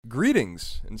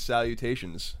Greetings and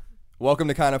salutations. Welcome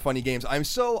to Kind of Funny Games. I'm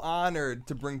so honored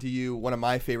to bring to you one of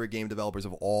my favorite game developers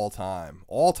of all time,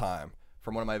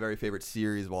 from one of my very favorite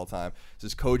series of all time.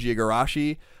 This is Koji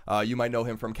Igarashi. You might know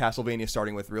him from Castlevania,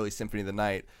 starting with really Symphony of the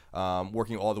Night,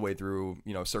 working all the way through,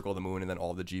 Circle of the Moon, and then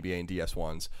all of the GBA and DS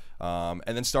ones, and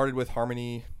then started with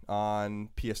Harmony on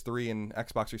PS3 and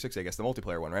Xbox 360, I guess, the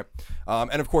multiplayer one, right?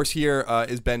 And of course, here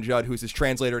is Ben Judd, who's his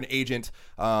translator and agent,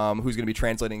 who's going to be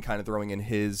translating, kind of throwing in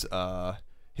his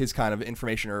kind of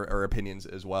information or opinions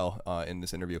as well in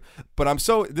this interview. But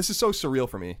this is so surreal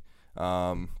for me.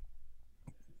 Koji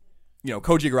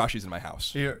Igarashi's in my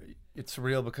house. It's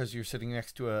surreal because you're sitting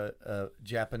next to a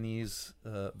Japanese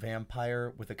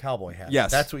vampire with a cowboy hat.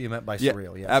 Yes, that's what you meant by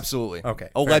surreal. Yes, absolutely. Okay,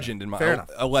 a legend enough. Fair enough.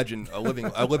 A legend, a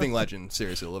living legend.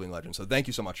 Seriously, a living legend. So thank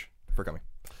you so much for coming.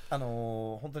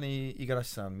 本当に五十嵐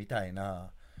さんみたい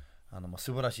な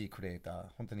素晴らしいクリエイター、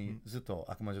本当にずっと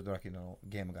悪魔女ドラキュラの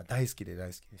ゲームが大好きで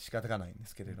仕方がないんで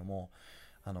すけれども、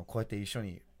こうやって一緒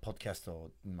にポッドキャスト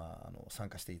を参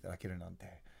加していただけるなん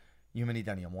て夢に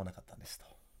だには思わなかったんですと。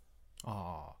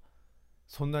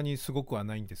そんなにすごくは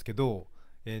ないんですけど、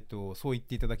そう言っ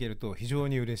ていただけると非常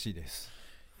に嬉しいです。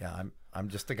Yeah, I'm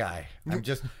just a guy.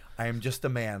 I am just a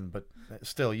man, but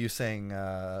still, you saying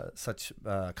such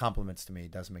compliments to me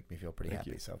does make me feel pretty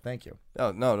happy. So thank you.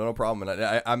 Oh, no problem.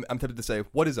 And I'm tempted to say,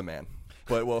 what is a man?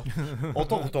 But well,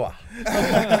 男とは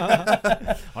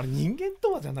あれ人間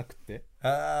とはじゃなくて、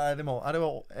でもあれ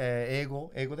は、英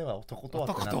語では男とはっ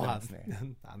てなってますね。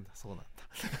なんだそうなん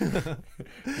だ。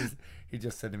He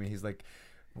just said to me, he's like,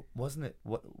 wasn't it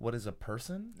what is a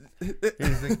person?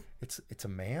 He's like, it's a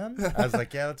man. I was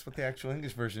like, yeah, that's what the actual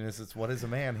English version is. It's what is a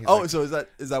man. He's like, so is that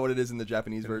what it is in the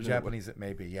Japanese version? Japanese it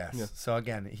may be, yes. Yeah. So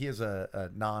again, he is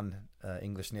a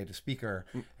non-English native speaker,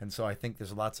 and so I think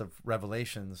there's lots of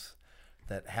revelations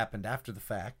that happened after the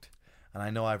fact. And I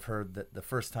know I've heard that the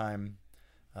first time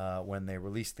when they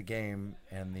released the game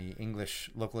and the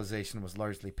English localization was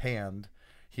largely panned,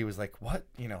 he was like, what?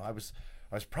 I was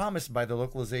promised by the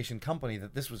localization company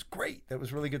that this was great. That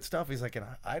was really good stuff. He's like, and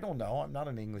I don't know. I'm not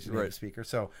an English native speaker.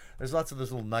 So there's lots of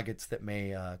those little nuggets that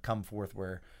may come forth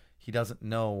where he doesn't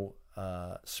know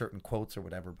certain quotes or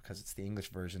whatever because it's the English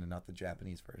version and not the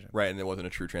Japanese version. Right, and it wasn't a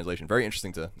true translation. Very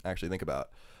interesting to actually think about.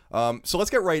 So let's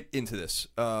get right into this.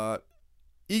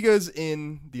 IGA's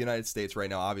in the United States right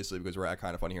now, obviously, because we're at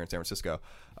Kind of Funny here in San Francisco.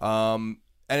 And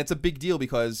it's a big deal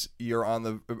because you're on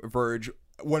the verge,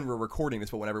 when we're recording this,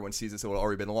 but when everyone sees this, it will have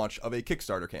already been launched, of a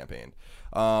Kickstarter campaign.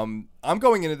 I'm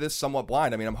going into this somewhat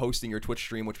blind. I mean, I'm hosting your Twitch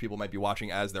stream, which people might be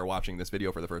watching as they're watching this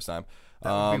video for the first time.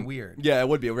 That would be weird. Yeah, it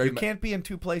would be. You can't be in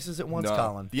two places at once,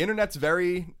 Colin. The internet's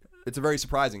it's a very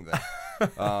surprising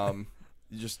thing.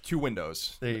 Just two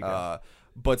windows. There you go.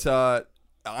 But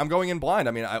I'm going in blind.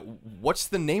 I mean, what's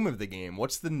the name of the game?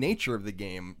 What's the nature of the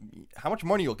game? How much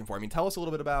money are you looking for? I mean, tell us a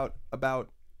little bit about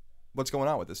what's going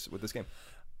on with this game.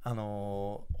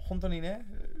 本当にね、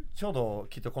ちょうど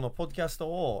きっとこのポッドキャスト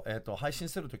を、配信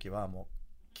するときはもう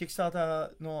キックスタータ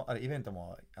ーのイベント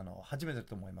も始めてる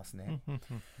と思いますね。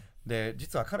で、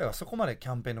実は彼はそこまでキ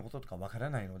ャンペーンのこととかわか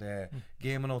らないので、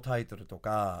ゲームのタイトルと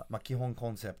か、基本コ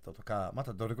ンセプトとか、ま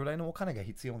たどれくらいのお金が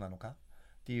必要なのかっ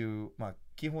ていう、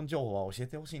基本情報は教え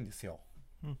てほしいんですよ。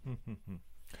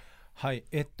はい、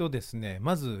ですね、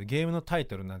まずゲームのタイ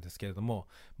トルなんですけれども、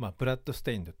ブラッドス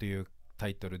テインドというタ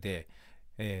イトルで、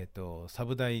サ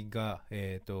ブ題が、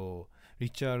リ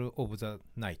チュアル・オブ・ザ・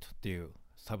ナイトっていう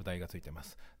サブ題がついてま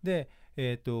す。で、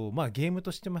ゲーム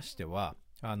としてましては、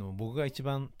僕が一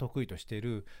番得意としてい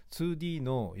る 2D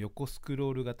の横スクロ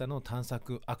ール型の探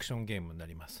索アクションゲームにな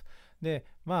ります。で、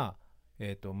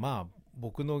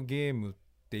僕のゲームっ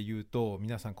ていうと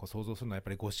皆さん想像するのはやっぱ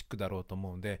りゴシックだろうと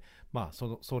思うんで、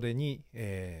それに、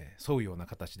沿うような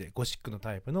形でゴシックの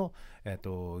タイプの、ゲ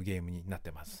ームになっ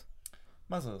てます。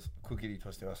まず区切りと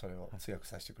してはそれを強く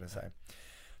させてください。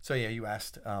So yeah, you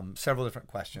asked several different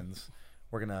questions.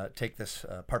 We're going to take this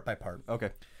part by part.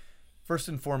 Okay. First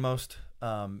and foremost,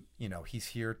 he's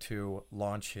here to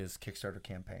launch his Kickstarter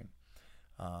campaign.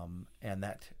 And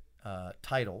that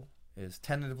title is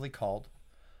tentatively called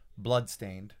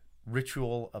Bloodstained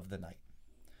Ritual of the Night.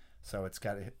 So it's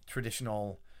got a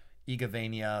traditional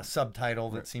Igavania subtitle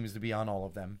that seems to be on all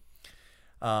of them.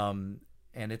 And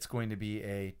it's going to be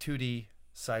a 2D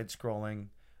side-scrolling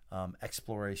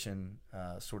exploration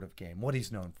sort of game. What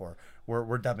he's known for.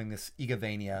 We're dubbing this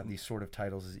Igavania, these sort of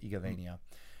titles as Igavania.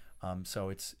 So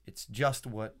it's just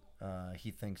what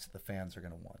he thinks the fans are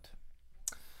going to want.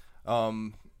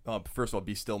 First of all,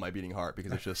 be still my beating heart,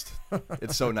 because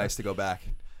it's so nice to go back.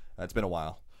 It's been a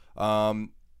while. 5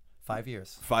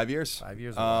 years. 5 years. 5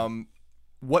 years ago.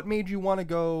 what made you want to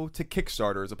go to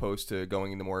Kickstarter as opposed to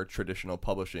going in the more traditional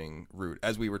publishing route?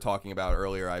 As we were talking about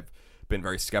earlier, I've been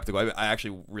very skeptical. I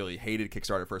actually really hated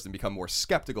Kickstarter first and become more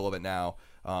skeptical of it now,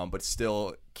 but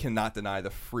still cannot deny the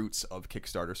fruits of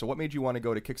Kickstarter. So what made you want to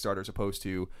go to Kickstarter as opposed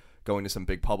to going to some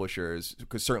big publishers?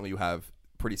 Because certainly you have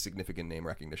pretty significant name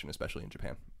recognition, especially in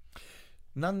Japan.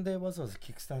 なんでわざわざ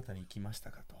キックスターターに行きまし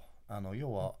たかと。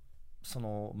要はそ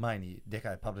の前にで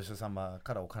かいパブリッシャー様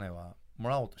からお金はも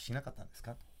らおうとしなかったんです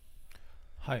かと。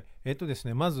はい、です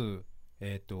ね、まず、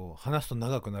話すと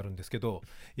長くなるんですけど、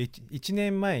1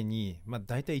年前に、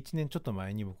大体1年ちょっと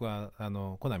前に僕は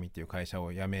コナミっていう会社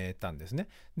を辞めたんですね。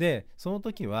で、その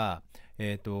時は、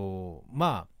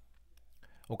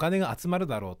お金が集まる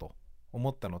だろうと思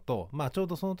ったのと、ちょう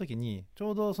どその時に、ち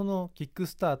ょうどそのキック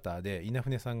スターターで稲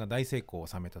船さんが大成功を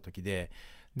収めた時で、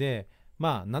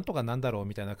なんとかなんだろう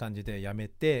みたいな感じで辞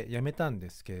めたんで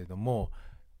すけれども、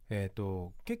結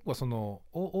構その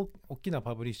大きな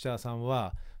パブリッシャーさん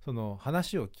はその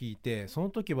話を聞いて、その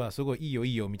時はすごいい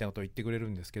いよみたいなことを言ってくれる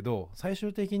んですけど、最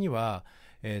終的には、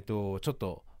ちょっ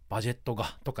とバジェット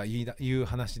がとかいう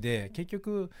話で結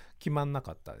局決まんな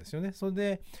かったですよね。それ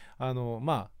で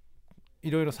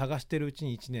いろいろ探してるうち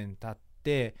に1年経っ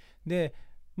て、で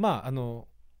あ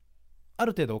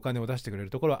る程度お金を出してくれる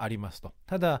ところはありますと。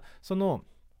ただその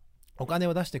お金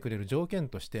を出してくれる条件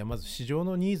としてまず市場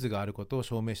のニーズがあることを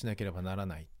証明しなければなら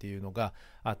ないっていうのが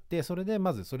あって、それで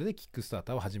キックスター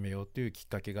ターを始めようというきっ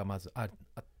かけがまずあっ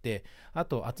て、あ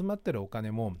と集まってるお金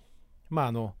も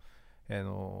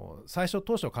最初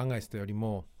当初考えてたより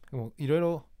もいろい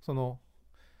ろその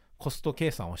コスト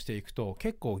計算をしていくと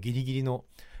結構ギリギリの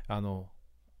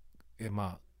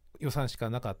予算しか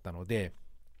なかったので、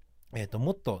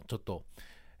もっとちょっと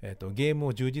ゲーム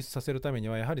を充実させるために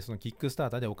はやはりそのキックスタ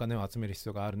ーターでお金を集める必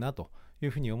要があるなとい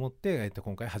うふうに思って、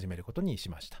今回始めることに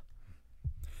しました。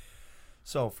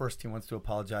So first he wants to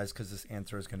apologize because this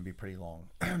answer is going to be pretty long.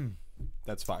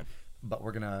 That's fine. But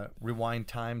we're going to rewind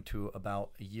time to about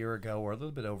a year ago, or a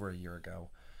little bit over a year ago.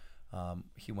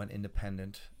 He went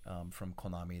independent from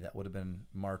Konami. That would have been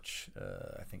March,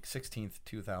 I think 16th,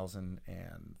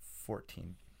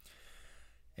 2014.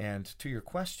 And to your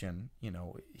question,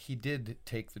 he did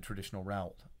take the traditional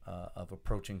route of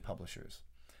approaching publishers.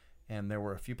 And there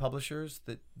were a few publishers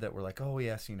that were like, oh,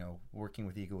 yes, working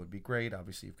with IGA would be great.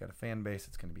 Obviously, you've got a fan base.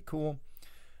 It's going to be cool.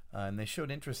 And they showed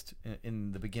interest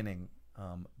in the beginning.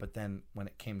 But then when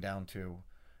it came down to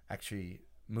actually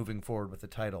moving forward with the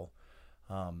title,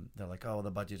 they're like, oh, the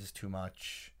budget is too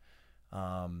much.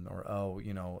 Or, oh,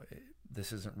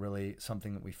 this isn't really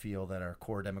something that we feel that our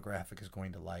core demographic is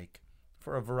going to like.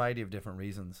 For a variety of different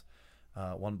reasons,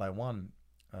 one by one,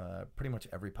 pretty much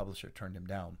every publisher turned him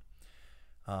down.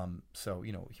 So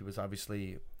he was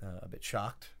obviously a bit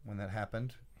shocked when that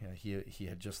happened. He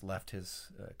had just left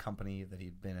his company that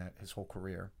he'd been at his whole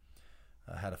career,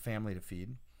 had a family to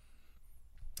feed.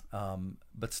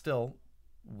 But still,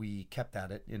 we kept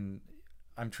at it.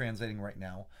 I'm translating right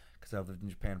now because I've lived in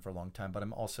Japan for a long time, but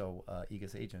I'm also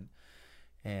IGA's agent,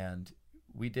 and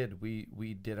we did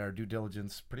our due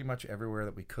diligence pretty much everywhere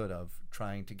that we could of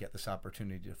trying to get this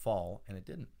opportunity to fall, and it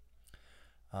didn't.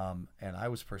 And I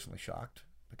was personally shocked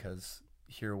because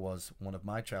here was one of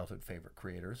my childhood favorite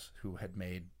creators who had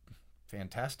made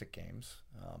fantastic games.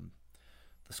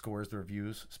 The scores, the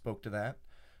reviews spoke to that.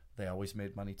 They always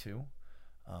made money too.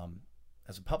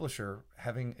 As a publisher,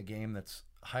 having a game that's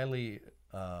highly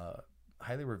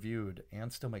reviewed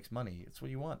and still makes money, it's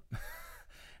what you want.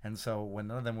 And so when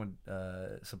none of them would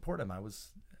support him,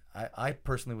 I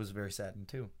personally was very saddened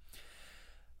too.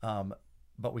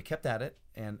 But we kept at it,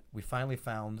 and we finally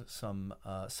found some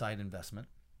side investment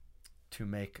to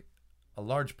make a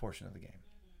large portion of the game.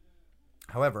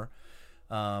 However,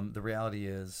 the reality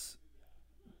is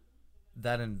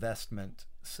that investment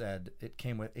said it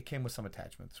came with some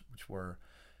attachments, which were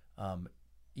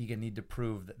IGA need to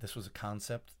prove that this was a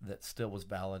concept that still was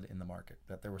valid in the market,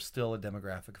 that there was still a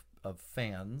demographic of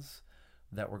fans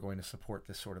that were going to support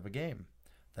this sort of a game,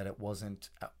 that it wasn't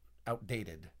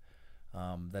outdated,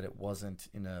 that it wasn't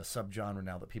in a subgenre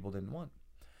now that people didn't want.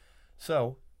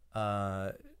 So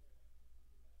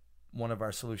one of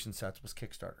our solution sets was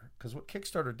Kickstarter, because what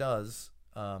Kickstarter does,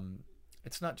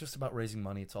 it's not just about raising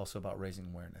money, it's also about raising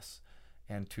awareness,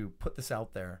 and to put this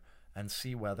out there and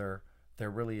see whether there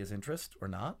really is interest or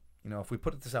not. If we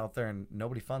put this out there and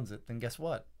nobody funds it, then guess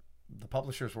what? The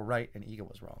publishers were right and IGA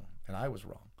was wrong, and I was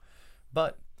wrong.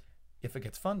 But if it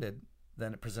gets funded,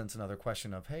 then it presents another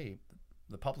question of, hey,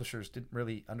 the publishers didn't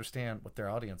really understand what their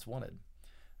audience wanted,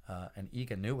 and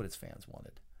IGA knew what its fans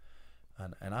wanted.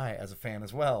 And I, as a fan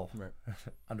as well, right,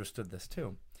 understood this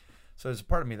too. So there's a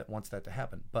part of me that wants that to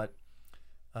happen. But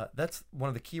That's one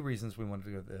of the key reasons we wanted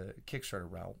to go the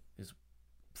Kickstarter route is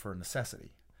for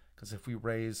necessity. Because if we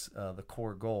raise the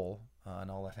core goal, and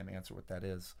I'll let him answer what that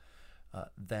is,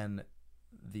 then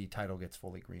the title gets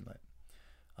fully greenlit.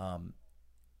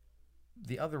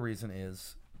 The other reason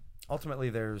is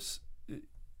ultimately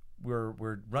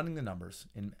we're running the numbers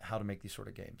in how to make these sort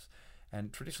of games.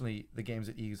 And traditionally, the games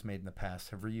that IGA's made in the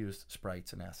past have reused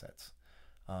sprites and assets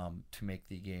to make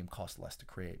the game cost less to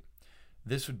create.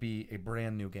 This would be a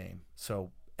brand new game.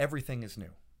 So everything is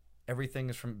new. Everything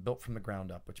is built from the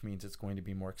ground up, which means it's going to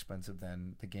be more expensive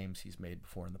than the games he's made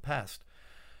before in the past.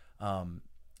 And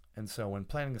so when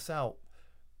planning this out,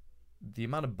 the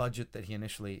amount of budget that he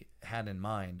initially had in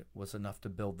mind was enough to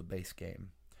build the base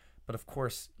game. But of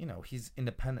course, he's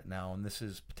independent now, and this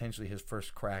is potentially his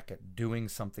first crack at doing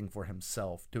something for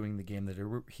himself, doing the game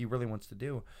that he really wants to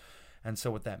do. And so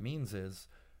what that means is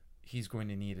he's going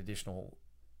to need additional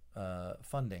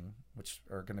funding, which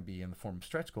are going to be in the form of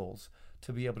stretch goals,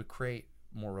 to be able to create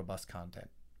more robust content,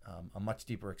 a much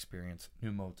deeper experience,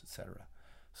 new modes, etc.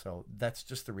 So that's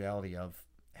just the reality of,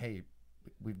 hey,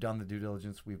 we've done the due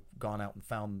diligence, we've gone out and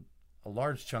found a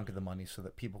large chunk of the money so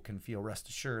that people can feel rest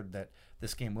assured that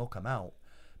this game will come out.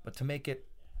 But to make it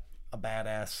a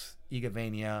badass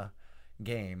IGAvania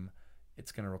game,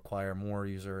 it's going to require more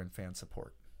user and fan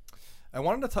support. I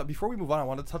wanted to before we move on, I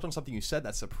wanted to touch on something you said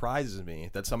that surprises me,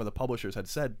 that some of the publishers had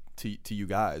said to you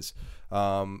guys,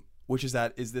 which is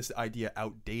that, is this idea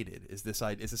outdated? Is this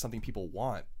something people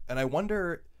want? And I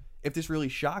wonder if this really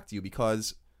shocked you,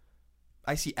 because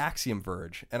I see Axiom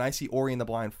Verge, and I see Ori and the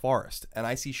Blind Forest, and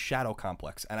I see Shadow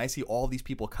Complex, and I see all these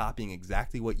people copying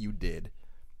exactly what you did,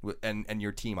 and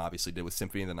your team obviously did with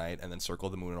Symphony of the Night, and then Circle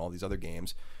of the Moon, and all these other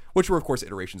games, which were of course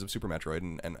iterations of Super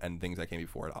Metroid and things that came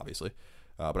before it, obviously.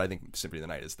 But I think Symphony of the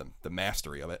Night is the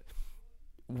mastery of it.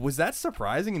 Was that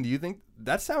surprising? And do you think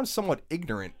that sounds somewhat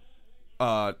ignorant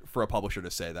for a publisher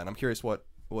to say that? I'm curious what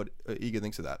IGA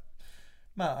thinks of that.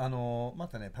 ま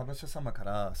たね、パブリッシャー様か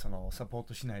らそのサポー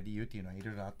トしない理由っていうのはい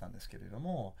ろいろあったんですけれど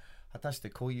も、果たして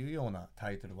こういうような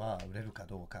タイトルは売れるか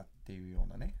どうかっていうよう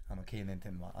なね、懸念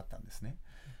点はあったんですね。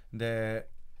で、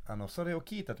それを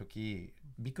聞いたとき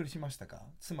びっくりしましたか？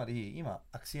つまり今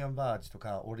アクシアンバージと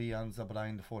かオリアン・ザ・ブラ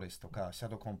インド・フォレストとかシャ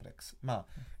ドウ・コンプレックス、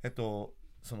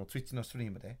その Twitch のストリ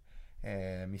ームで、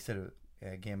見せる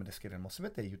ゲームですけれども、す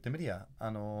べて言ってみりゃ、イ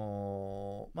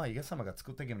ガ様が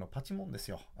作ったゲームのパチモンです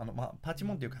よ。パチ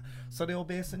モンっていうか、それを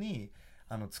ベースに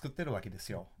作ってるわけで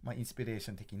すよ。インスピレーシ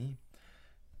ョン的に。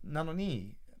なの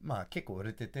に、結構売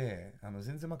れてて、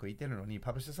全然うまくいってるのに、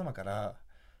パブリッシャー様から、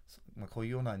こうい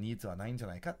うようなニーズはないんじゃ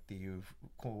ないかっていう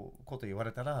こと言わ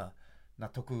れたら、納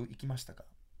得いきましたか？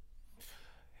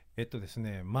です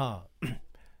ね、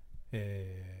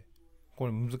こ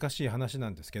れ難しい話な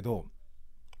んですけど、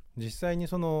実際に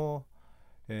その、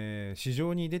市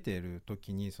場に出ている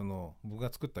時に僕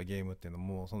が作ったゲームっていうの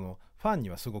もファンに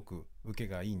はすごく受け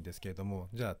がいいんですけれども、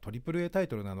じゃあ AAA タイ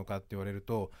トルなのかって言われる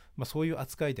と、そういう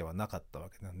扱いではなかったわ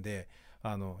けなんで、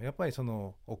やっぱり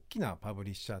大きなパブ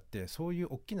リッシャーってそういう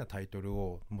大きなタイトル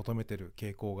を求めてる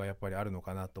傾向がやっぱりあるの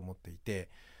かなと思っていて、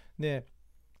で、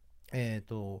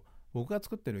僕が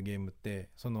作ってるゲームって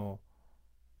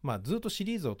ずっとシ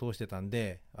リーズを通してたん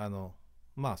で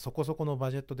そこそこのバ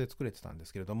ジェットで作れてたんで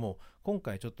すけれども、今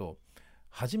回ちょっと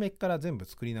初めから全部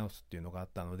作り直すっていうのがあっ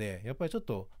たので、やっぱりちょっ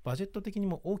とバジェット的に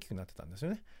も大きくなってたんですよ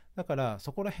ね。だから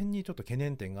そこら辺にちょっと懸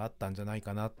念点があったんじゃない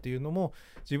かなっていうのも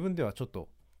自分ではちょっと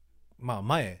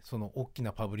前大き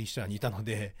なパブリッシャーにいたの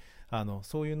で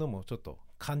そういうのもちょっと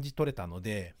感じ取れたの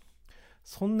で、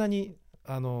そんなに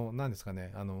何ですか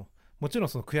ね、もちろん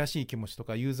悔しい気持ちと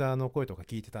かユーザーの声とか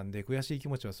聞いてたんで悔しい気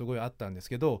持ちはすごいあったんです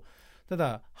けど、た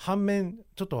だ反面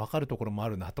ちょっと分かるところもあ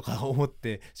るなとか思っ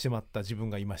てしまった自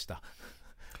分がいました。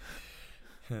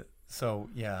So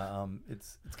yeah,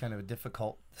 it's kind of a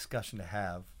difficult discussion to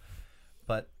have,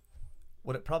 but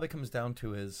what it probably comes down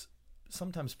to is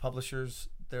sometimes publishers,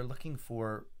 they're looking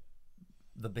for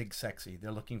the big sexy,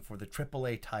 they're looking for the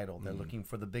AAA title, they're looking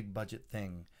for the big budget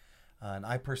thing. And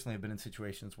I personally have been in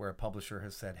situations where a publisher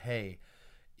has said, hey,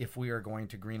 if we are going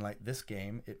to greenlight this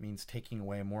game, it means taking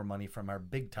away more money from our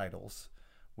big titles,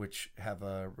 which have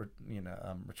a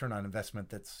return on investment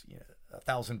that's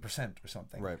 1,000% or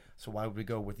something. Right. So why would we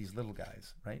go with these little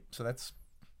guys, right? So that's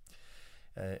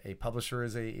a publisher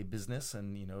is a business,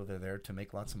 and they're there to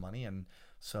make lots of money, and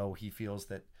so he feels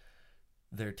that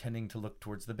they're tending to look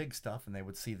towards the big stuff, and they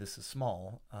would see this as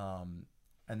small. And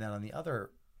then on the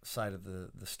other side of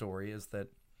the story is that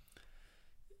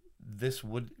this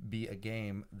would be a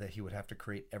game that he would have to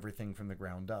create everything from the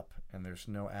ground up, and there's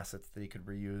no assets that he could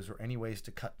reuse or any ways to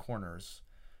cut corners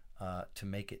to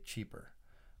make it cheaper.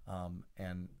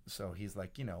 And so he's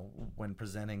like, when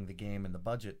presenting the game and the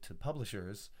budget to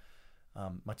publishers,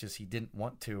 much as he didn't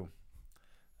want to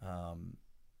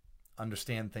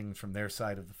understand things from their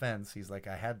side of the fence, he's like,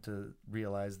 I had to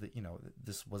realize that,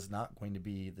 this was not going to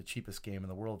be the cheapest game in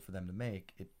the world for them to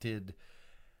make. It did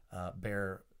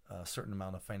bear a certain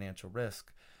amount of financial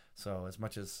risk. So as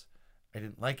much as I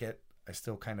didn't like it, I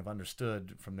still kind of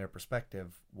understood from their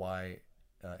perspective why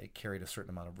it carried a certain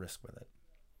amount of risk with it.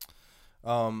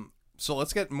 So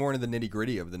let's get more into the nitty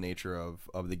gritty of the nature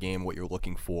of the game, what you're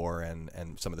looking for,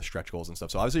 and some of the stretch goals and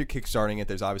stuff. So obviously you're kickstarting it.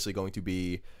 There's obviously going to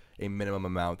be a minimum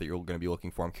amount that you're going to be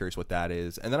looking for. I'm curious what that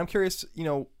is. And then I'm curious,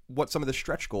 what some of the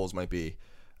stretch goals might be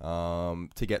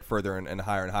to get further and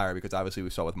higher, because obviously we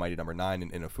saw with Mighty Number 9 in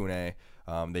Inafune,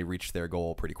 they reached their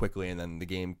goal pretty quickly, and then the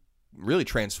game really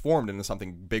transformed into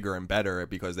something bigger and better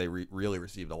because they really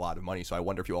received a lot of money. So I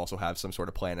wonder if you also have some sort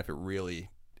of plan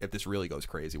if this really goes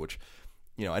crazy, which,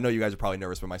 I know you guys are probably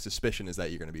nervous, but my suspicion is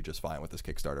that you're going to be just fine with this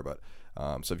Kickstarter. But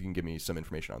so if you can give me some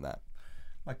information on that.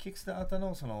 キックスターター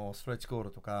のそのストレッチゴー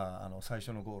ルとか最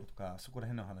初のゴールとかそこら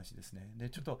辺の話ですね。で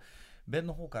ちょっとベン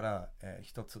の方から、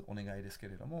一つお願いですけ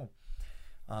れども、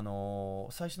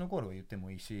最初のゴールは言っても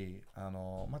いいし、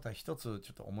また一つち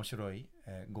ょっと面白い、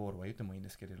ゴールは言ってもいいんで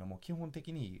すけれども、基本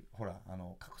的にほら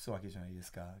隠すわけじゃないで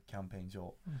すか、キャンペーン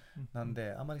上。なん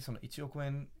であまりその1億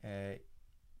円、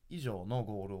以上の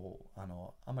ゴールを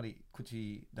あまり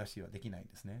口出しはできないん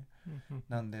ですね。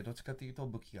なんでどっちかというと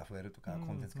武器が増えるとか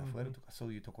コンテンツが増えるとかそ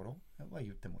ういうところは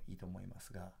言ってもいいと思いま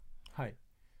すが。はい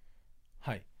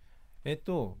はい。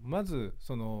まず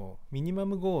そのミニマ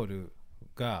ムゴール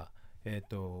が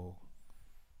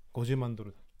50万ド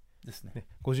ルですね。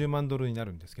50万ドルにな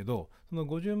るんですけど、その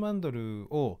50万ドル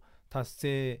を達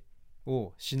成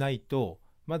をしないと、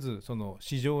まずその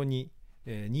市場に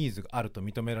ニーズがあると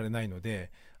認められないの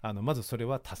で、まずそれ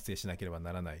は達成しなければ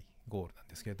ならないゴールなん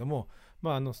ですけれども、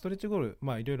ストレッチゴール、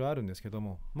いろいろあるんですけど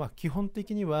も、基本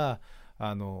的には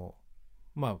ボ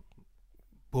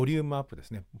リュームアップで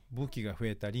すね。武器が増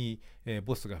えたり、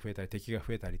ボスが増えたり、敵が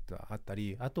増えたりとあった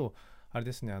り、あとあれ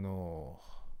ですね、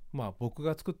僕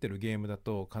が作ってるゲームだ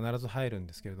と必ず入るん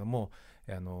ですけれども、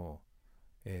エ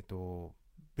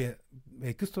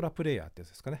クストラプレイヤーってやつ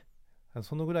ですかね。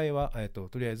そのぐらいは、と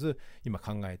りあえず今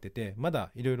考えてて、ま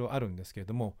だいろいろあるんですけれ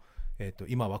ども、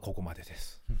今はここまでで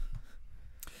す。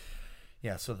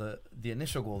Yeah, so the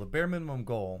initial goal, the bare minimum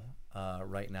goal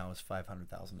right now is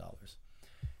 $500,000.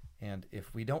 And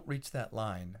if we don't reach that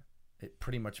line, it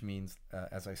pretty much means,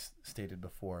 as I stated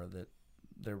before, that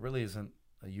there really isn't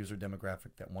a user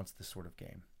demographic that wants this sort of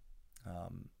game.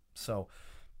 So,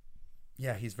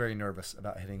 yeah, he's very nervous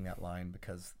about hitting that line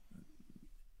because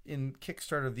in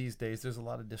Kickstarter these days, there's a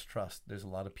lot of distrust. There's a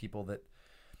lot of people that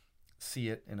see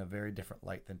it in a very different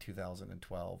light than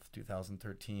 2012,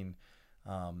 2013.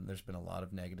 There's been a lot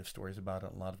of negative stories about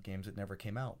it, a lot of games that never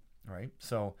came out, right?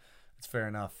 So it's fair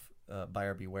enough,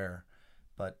 buyer beware.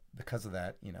 But because of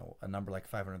that, a number like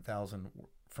 500,000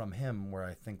 from him, where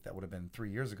I think that would have been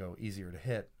 3 years ago, easier to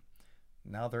hit,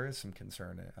 now there is some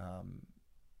concern.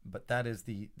 But that is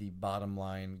the bottom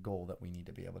line goal that we need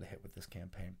to be able to hit with this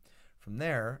campaign. From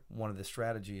there, one of the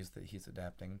strategies that he's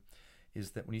adapting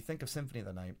is that when you think of Symphony of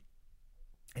the Night,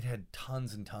 it had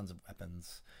tons and tons of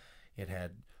weapons. It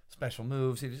had special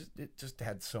moves. It just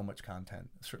had so much content,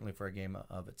 certainly for a game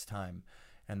of its time.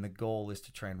 And the goal is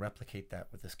to try and replicate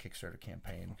that with this Kickstarter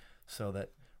campaign so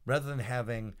that rather than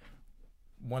having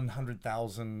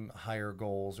 100,000 higher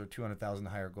goals or 200,000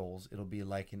 higher goals, it'll be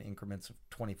like in increments of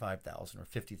 25,000 or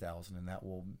 50,000, and that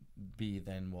will be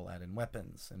then we'll add in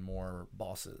weapons and more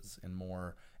bosses and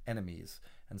more enemies.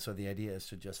 And so the idea is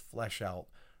to just flesh out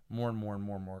more and more and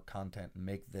more and more content and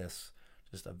make this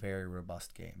just a very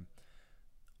robust game.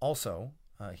 Also,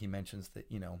 he mentions that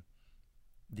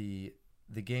the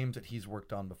games that he's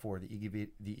worked on before, the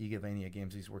IGA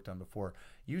games he's worked on before,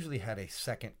 usually had a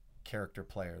second character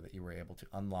player that you were able to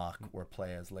unlock or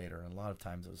play as later, and a lot of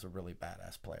times it was a really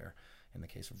badass player in the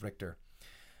case of Richter.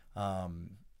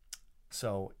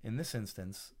 So in this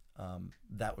instance,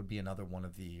 that would be another one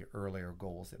of the earlier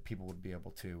goals that people would be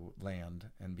able to land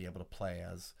and be able to play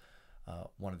as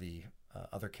one of the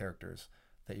other characters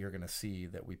that you're going to see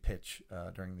that we pitch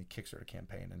during the Kickstarter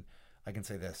campaign. And I can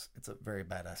say this, it's a very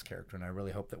badass character, and I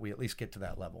really hope that we at least get to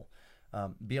that level.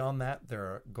 Beyond that, there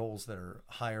are goals that are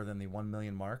higher than the 1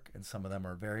 million mark, and some of them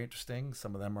are very interesting.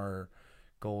 Some of them are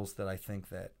goals that I think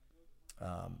that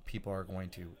people are going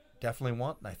to definitely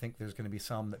want, and I think there's going to be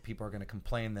some that people are going to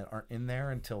complain that aren't in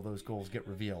there until those goals get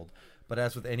revealed. But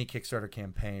as with any Kickstarter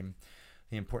campaign,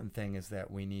 the important thing is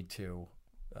that we need to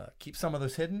keep some of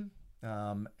those hidden,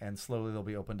 and slowly they'll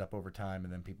be opened up over time,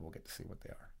 and then people will get to see what they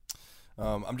are.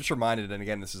 I'm just reminded, and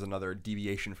again, this is another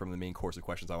deviation from the main course of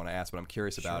questions I want to ask, but I'm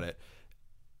curious about it.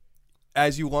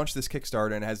 As you launch this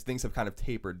Kickstarter and as things have kind of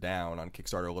tapered down on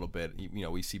Kickstarter a little bit, you know,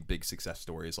 we see big success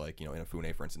stories like, you know,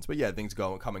 Inafune, for instance. But yeah, things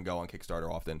come and go on Kickstarter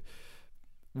often.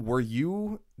 Were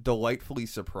you delightfully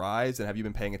surprised, and have you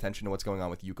been paying attention to what's going on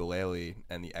with Yooka-Laylee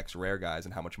and the X-Rare guys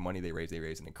and how much money they raised? They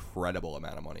raised an incredible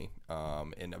amount of money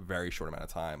in a very short amount of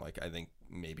time. Like, I think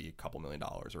maybe a couple $1 million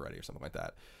already or something like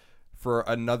that. For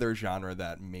another genre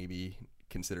that maybe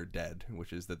considered dead,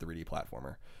 which is the 3D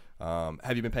platformer.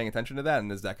 Have you been paying attention to that, and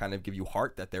does that kind of give you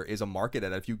heart that there is a market,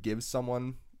 and if you give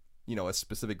someone, you know, a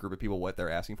specific group of people what they're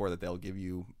asking for, that they'll give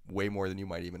you way more than you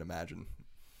might even imagine?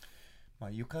 まあ、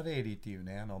ユカレーリーっていう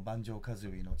ね、バンジョーカズ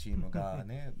イのチームが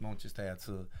ね、ローンチしたや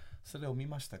つ、それを見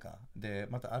ましたか？で、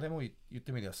またあれも言っ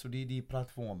てみれば 3D プラッ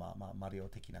トフォーマー、まあ、マリオ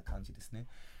的な感じですね。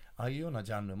ああいうような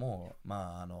ジャンルも、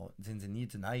まあ、全然ニ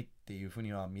ーズないっていうふう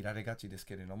には見られがちです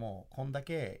けれども、こんだ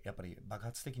けやっぱり爆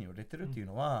発的に売れてるっていう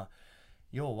のは、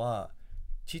要は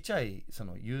ちっちゃいそ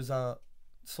のユーザー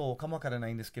層かもわからな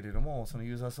いんですけれども、その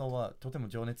ユーザー層はとても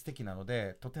情熱的なの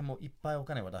で、とてもいっぱいお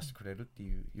金を出してくれるって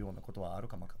いうようなことはある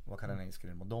かもわからないんですけ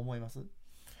れども、どう思います？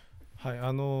は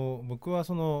い、僕は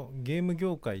そのゲーム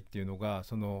業界っていうのが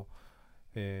その、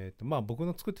まあ、僕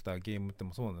の作ってたゲームって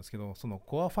もそうなんですけど、その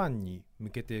コアファンに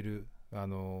向けてるっ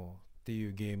てい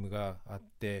うゲームがあっ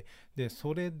て、で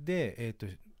それで、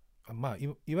まあ、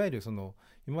いわゆるその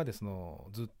今までその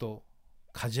ずっと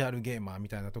カジュアルゲーマーみ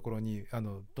たいなところに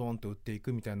ドーンと売ってい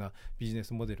くみたいなビジネ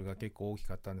スモデルが結構大き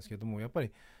かったんですけども、やっぱ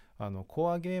り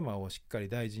コアゲーマーをしっかり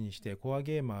大事にしてコア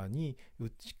ゲーマーに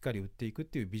しっかり売っていくっ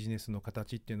ていうビジネスの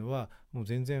形っていうのはもう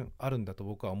全然あるんだと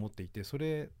僕は思っていて、そ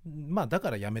れまあだ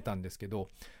からやめたんですけど、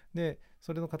で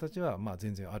それの形はまあ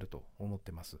全然あると思っ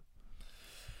てます。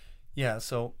Yeah,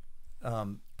 so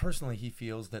personally he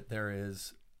feels that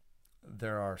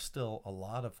there are still a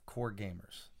lot of core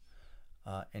gamers,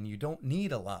 and you don't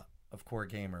need a lot of core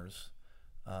gamers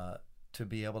to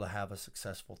be able to have a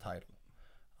successful title.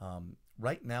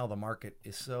 Right now the market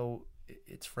is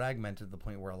it's fragmented to the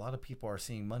point where a lot of people are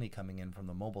seeing money coming in from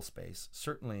the mobile space,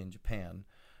 certainly in Japan,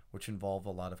 which involve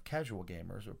a lot of casual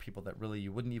gamers or people that really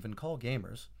you wouldn't even call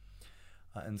gamers.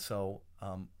 And so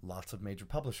lots of major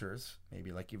publishers,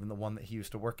 maybe like even the one that he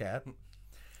used to work at,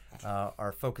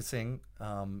 are focusing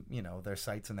their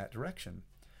sites in that direction.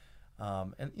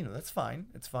 And that's fine.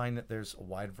 It's fine that there's a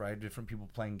wide variety of different people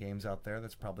playing games out there.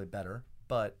 That's probably better.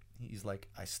 But he's like,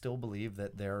 I still believe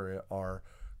that there are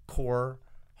core,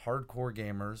 hardcore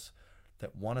gamers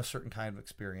that want a certain kind of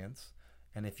experience.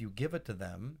 And if you give it to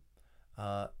them,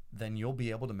 then you'll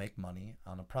be able to make money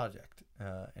on a project.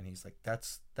 And he's like,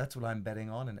 that's what I'm betting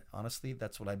on. And honestly,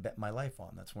 that's what I bet my life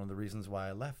on. That's one of the reasons why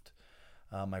I left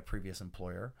my previous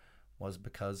employer, was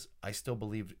because I still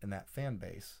believed in that fan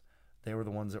base. They were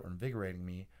the ones that were invigorating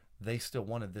me. They still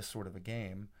wanted this sort of a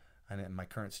game. And in my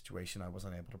current situation, I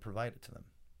wasn't able to provide it to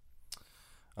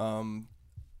them.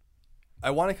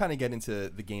 I want to kind of get into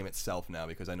the game itself now,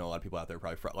 because I know a lot of people out there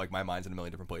probably, like, my mind's in a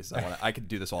million different places. I could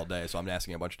do this all day, so I'm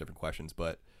asking a bunch of different questions.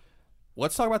 But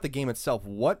let's talk about the game itself.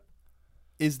 What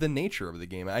is the nature of the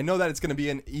game? I know that it's going to be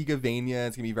an IGA-vania.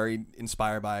 It's going to be very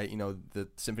inspired by, the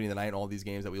Symphony of the Night and all these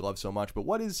games that we love so much. But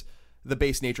what is the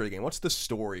base nature of the game? What's the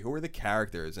story? Who are the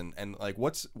characters? And like,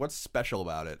 what's special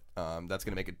about it? That's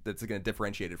going to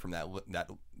differentiate it from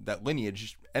that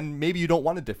lineage. And maybe you don't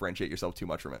want to differentiate yourself too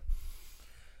much from it.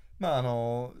 ま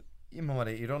あ今ま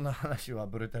でいろんな話は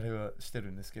ブルタルはして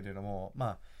るんですけれども、ま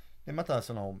あでまた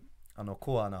その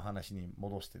コアな話に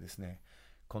戻してですね、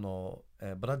この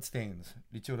ブラッドステインズ、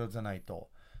リチュアル・ザ・ナイ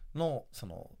トのそ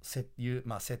の設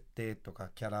定とか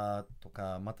キャラと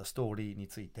かまたストーリーに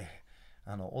ついて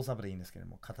大サブでいいんですけれど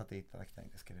も語っていただきたいん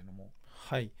ですけれども。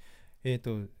はい。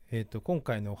今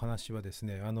回のお話はです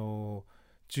ね、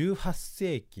18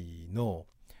世紀の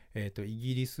イ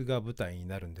ギリスが舞台に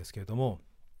なるんですけれども。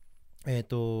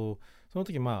その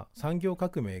時産業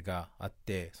革命があっ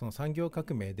て、その産業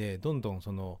革命でどんどん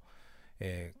その、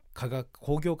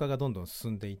工業化がどんどん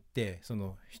進んでいって、そ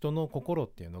の人の心っ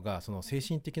ていうのがその精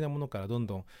神的なものからどん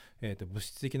どん、物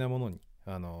質的なものに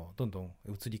どんどん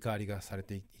移り変わりがされ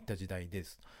ていった時代で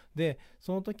す。で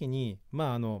その時に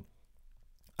あ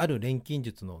る錬金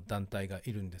術の団体が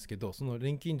いるんですけど、その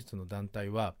錬金術の団体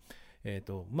は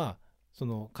そ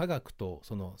の科学と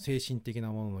その精神的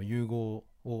なものの融合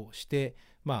をして、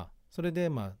それで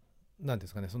何で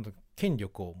すかね、その権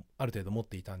力をある程度持っ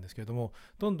ていたんですけれども、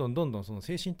どんどんその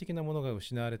精神的なものが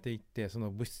失われていって、その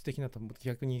物質的な、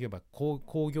逆に言えば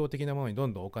工業的なものにど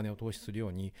んどんお金を投資するよ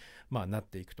うになっ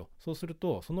ていくと。そうする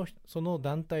とその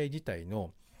団体自体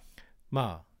の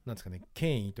なんですかね、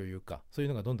権威というかそういう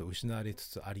のがどんどん失われつ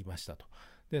つありましたと。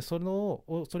でそれ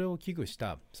を危惧し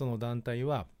たその団体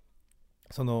は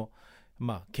その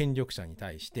権力者に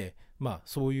対して、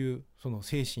そういうその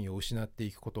精神を失って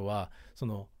いくことはそ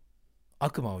の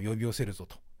悪魔を呼び寄せるぞ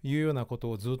というようなこと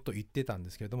をずっと言ってたんで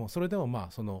すけれども、それでも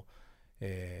その、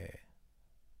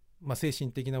精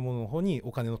神的なものの方に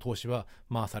お金の投資は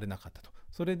回されなかったと。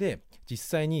それで実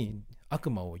際に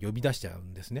悪魔を呼び出しちゃう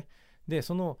んですね。で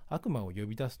その悪魔を呼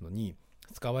び出すのに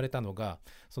使われたのが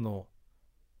その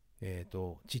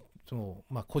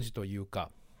孤児というか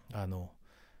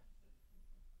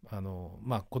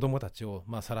子供たちを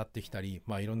さらってきたり、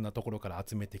いろんなところから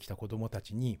集めてきた子供た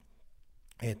ちに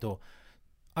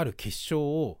ある結晶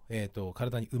を、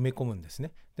体に埋め込むんです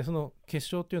ね。でその結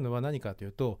晶というのは何かとい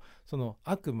うとその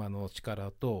悪魔の力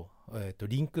と、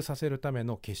リンクさせるため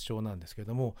の結晶なんですけれ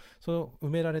ども、その埋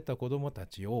められた子供た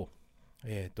ちを、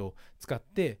使っ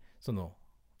てその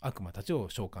悪魔たちを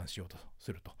召喚しようと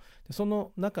すると。でそ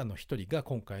の中の一人が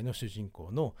今回の主人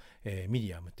公の、ミ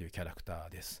リアムというキャラクター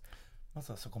です。ま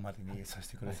ずはそこまでにさせ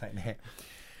てくださいね。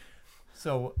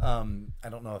So, I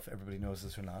don't know if everybody knows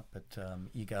this or not, but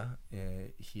IGA,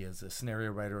 he is a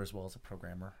scenario writer as well as a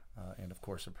programmer, and of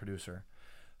course a producer.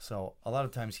 So a lot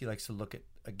of times he likes to look at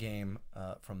a game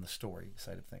from the story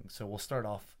side of things. So we'll start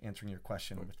off answering your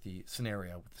question with the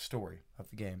scenario, with the story of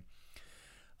the game,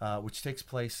 which takes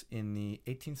place in the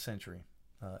 18th century.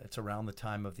 It's around the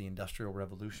time of the Industrial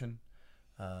Revolution.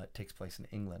 It takes place in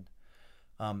England.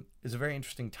 It's a very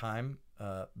interesting time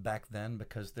back then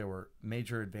because there were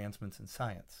major advancements in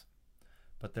science,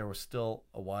 but there was still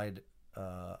a wide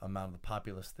amount of the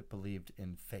populace that believed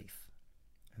in faith.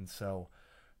 And so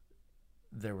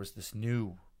there was this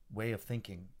new way of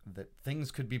thinking that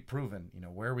things could be proven,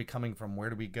 where are we coming from, where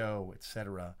do we go,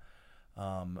 etc.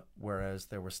 Whereas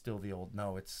there was still the old,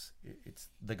 no, it's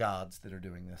the gods that are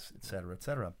doing this, etc.,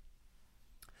 etc.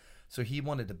 So he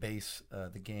wanted to base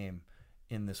the game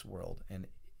in this world, and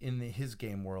in his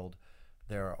game world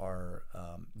there are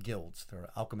guilds. There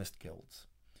are alchemist guilds,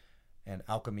 and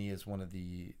alchemy is one of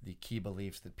the key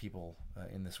beliefs that people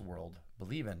in this world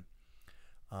believe in,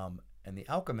 and the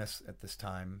alchemists at this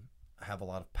time have a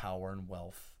lot of power and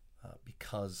wealth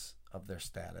because of their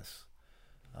status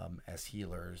as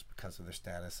healers, because of their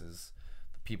status as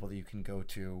the people that you can go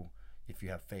to if you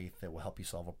have faith that will help you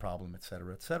solve a problem,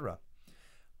 etc., etc.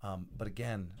 But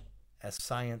again, as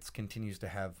science continues to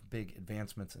have big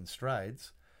advancements and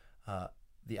strides,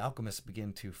 the alchemists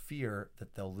begin to fear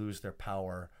that they'll lose their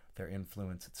power, their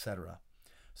influence, etc.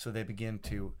 So they begin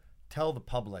to tell the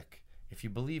public, if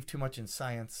you believe too much in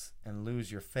science and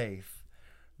lose your faith,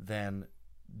 then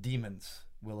demons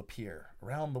will appear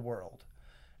around the world.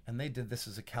 And they did this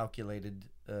as a calculated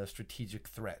strategic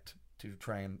threat to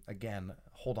try and, again,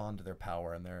 hold on to their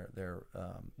power and their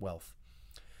wealth.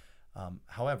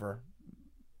 However,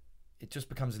 it just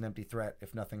becomes an empty threat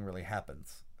if nothing really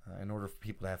happens. In order for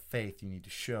people to have faith, you need to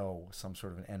show some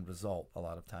sort of an end result a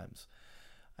lot of times.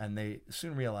 And they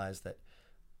soon realized that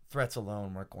threats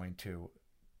alone weren't going to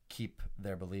keep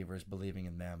their believers believing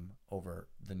in them over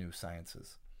the new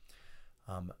sciences.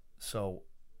 So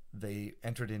they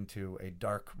entered into a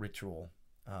dark ritual,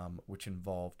 which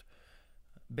involved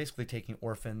basically taking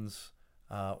orphans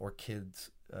or kids,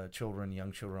 children,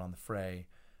 young children on the fray,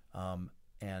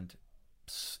 and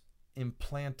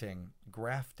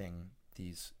grafting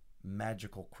these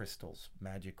magic crystals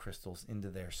into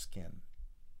their skin.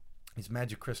 These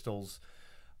magic crystals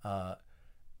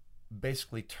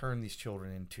basically turn these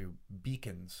children into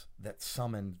beacons that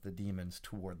summoned the demons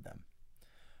toward them.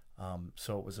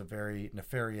 So it was a very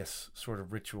nefarious sort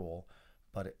of ritual,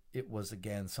 but it was,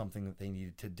 again, something that they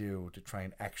needed to do to try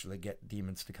and actually get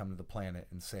demons to come to the planet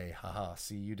and say, haha,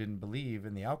 see, you didn't believe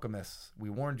in the alchemists. We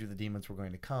warned you the demons were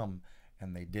going to come,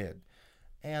 and they did.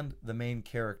 And the main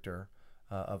character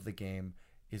of the game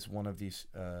is one of these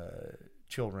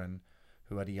children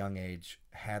who at a young age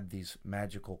had these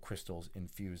magical crystals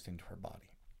infused into her body.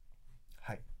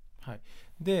 はい。はい。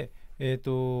で、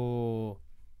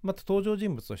また登場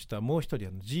人物としてはもう一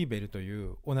人ジーベルとい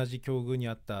う同じ境遇に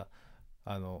あった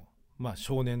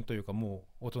少年というかも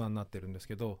う大人になってるんです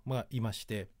けど、いまし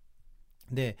て、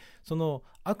でその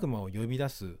悪魔を呼び出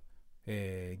す、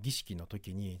儀式の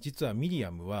時に実はミリ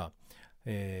アムは、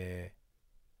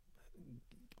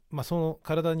その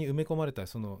体に埋め込まれた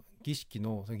その儀式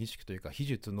というか秘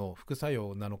術の副作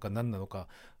用なのか何なのか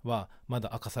はま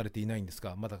だ明かされていないんです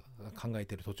が、まだ考え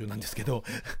ている途中なんですけど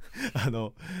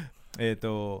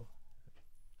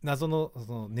謎の、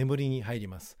その眠りに入り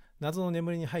ます。謎の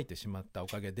眠りに入ってしまったお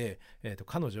かげで、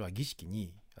彼女は儀式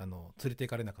に連れて行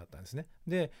かれなかったんですね。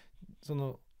でそ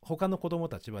の他の子供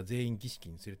たちは全員儀式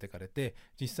に連れてかれて、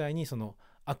実際にその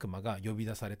悪魔が呼び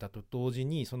出されたと同時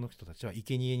にその人たちは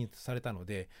生贄にされたの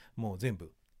で、もう全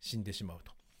部死んでしまう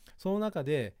と。その中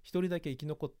で一人だけ生き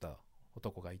残った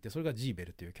男がいて、それがジーベ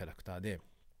ルというキャラクターで、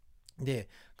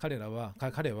彼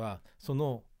はそ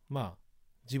の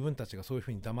自分たちがそういうふ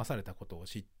うに騙されたことを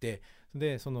知って、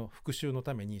でその復讐の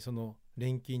ためにその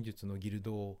錬金術のギル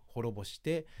ドを滅ぼし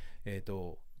て、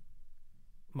そ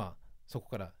こ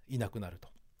からいなくなると。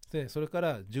でそれか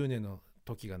ら10年の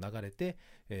時が流れて、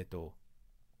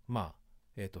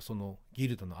そのギ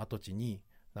ルドの跡地に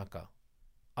なんか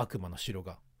悪魔の城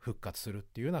が復活するっ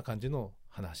ていうような感じの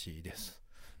話です。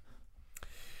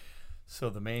So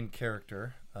the main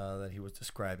character that he was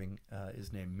describing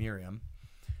is named Miriam.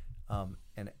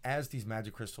 And as these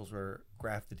magic crystals were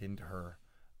grafted into her,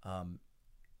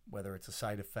 whether it's a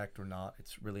side effect or not,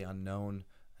 it's really unknown.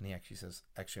 And he actually says,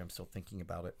 actually, I'm still thinking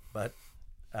about it. But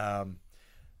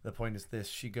the point is this: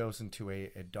 she goes into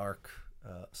a dark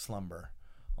slumber,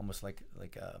 almost like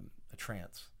a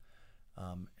trance.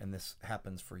 And this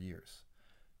happens for years.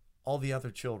 All the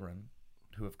other children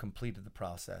who have completed the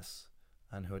process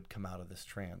and who had come out of this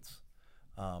trance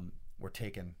were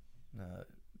taken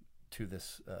to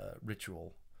this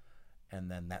ritual, and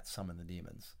then that summoned the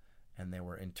demons, and they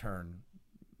were in turn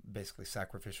basically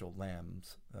sacrificial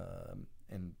lambs,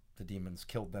 and the demons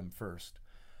killed them first.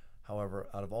 However,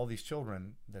 out of all these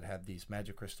children that had these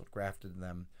magic crystals grafted in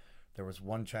them, there was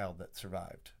one child that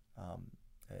survived,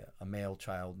 a male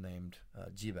child named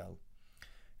Jibel.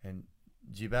 And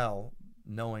Jibel,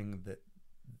 knowing that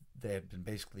they had been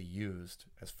basically used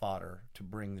as fodder to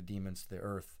bring the demons to the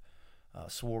earth,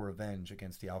 swore revenge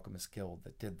against the Alchemist Guild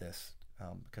that did this,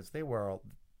 because they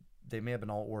may have been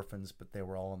all orphans, but they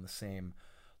were all in the same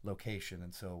location,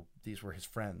 and so these were his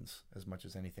friends as much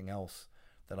as anything else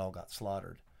that all got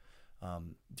slaughtered,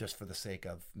 just for the sake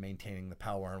of maintaining the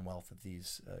power and wealth of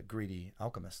these greedy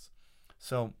alchemists.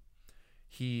 So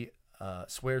he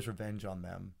swears revenge on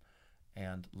them,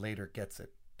 and later gets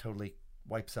it, totally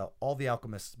wipes out all the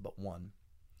alchemists but one.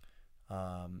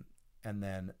 And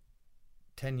then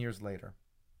 10 years later,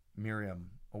 Miriam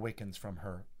awakens from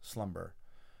her slumber,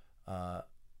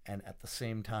 and at the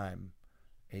same time,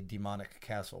 a demonic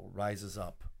castle rises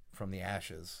up from the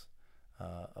ashes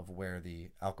of where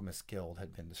the Alchemist Guild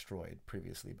had been destroyed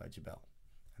previously by Jibel.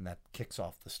 And that kicks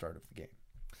off the start of the game.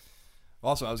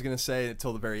 Also, I was going to say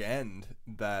until the very end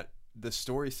that the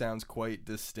story sounds quite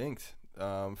distinct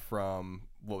from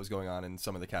what was going on in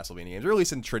some of the Castlevania games, or at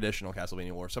least in traditional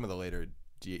Castlevania lore. Some of the later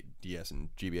DS and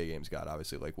GBA games got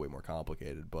obviously like way more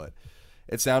complicated, but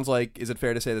it sounds like, is it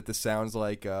fair to say that this sounds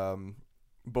like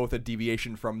both a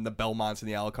deviation from the Belmonts and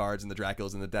the Alucards and the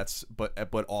Draculas and the Deaths,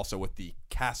 but also with the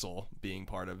castle being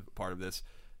part of this,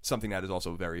 something that is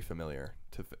also very familiar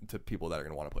to people that are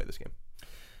going to want to play this game?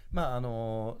 な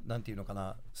んていうのか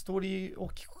な、ストーリーを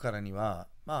聞くからには、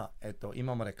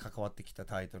今まで関わってきた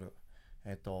タイトル、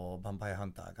ヴァンパイアハ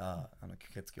ンターが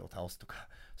吸血鬼を倒すとか、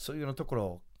そういうのとこ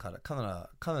ろからか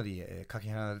なりかけ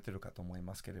離れてるかと思い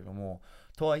ますけれども、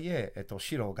とはいえ、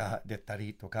白が出た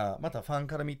りとか、またファン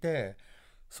から見て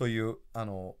そういう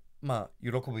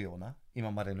喜ぶような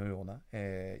今までのような、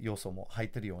要素も入っ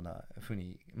てるようなふう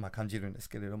に、感じるんです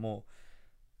けれども、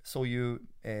そういう、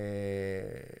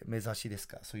目指しです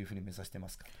か？そういうふうに目指してま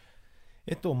すか？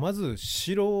まず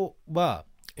白は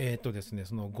ですね、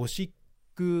そのゴシッ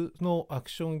クのアク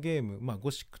ションゲーム、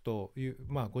ゴシックという、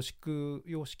ゴシック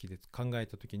様式で考え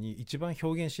たときに一番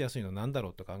表現しやすいのは何だろ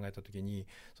うと考えたときに、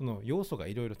その要素が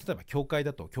いろいろ、例えば教会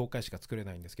だと教会しか作れ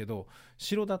ないんですけど、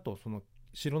城だとその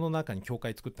城の中に教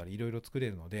会作ったりいろいろ作れ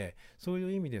るので、そうい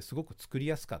う意味ですごく作り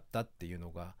やすかったっていう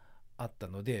のがあった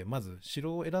ので、まず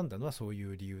城を選んだのはそうい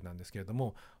う理由なんですけれど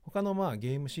も、他のゲ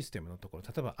ームシステムのところ、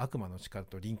例えば悪魔の力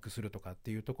とリンクするとかって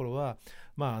いうところは、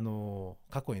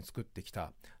過去に作ってき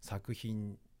た作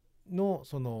品の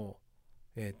その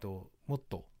もっ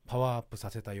とパワーアップさ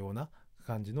せたような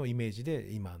感じのイメージ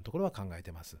で今のところは考え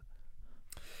てます。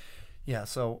Yeah,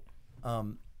 so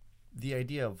the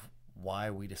idea of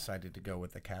why we decided to go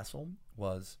with the castle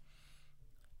was,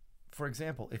 for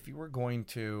example, if you were going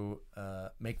to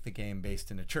make the game based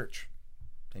in a church,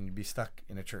 then you'd be stuck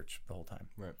in a church the whole time.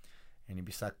 Right. And you'd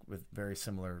be stuck with very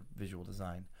similar visual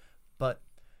design. But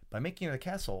by making it a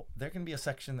castle, there can be a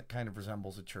section that kind of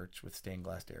resembles a church with stained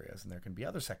glass areas, and there can be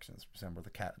other sections that resemble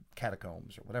the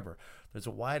catacombs or whatever. There's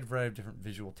a wide variety of different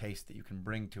visual tastes that you can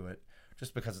bring to it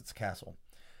just because it's a castle.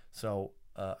 So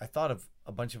I thought of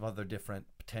a bunch of other different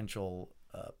potential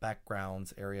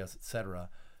backgrounds, areas, etc.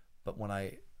 But when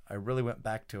I really went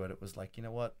back to it, it was like, you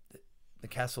know what? The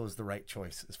castle is the right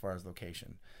choice as far as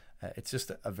location. It's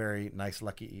just a very nice,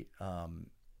 lucky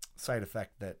side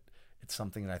effect that it's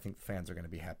something that I think fans are going to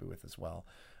be happy with as well.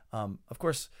 Of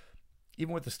course,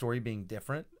 even with the story being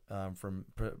different from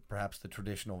perhaps the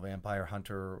traditional vampire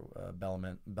hunter,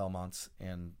 Belmonts,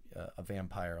 and a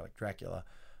vampire like Dracula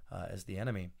as the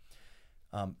enemy,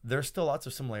 there's still lots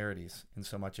of similarities in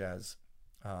so much as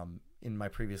in my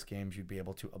previous games, you'd be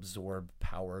able to absorb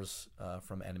powers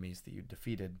from enemies that you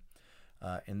defeated.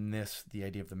 In this, the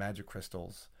idea of the magic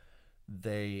crystals,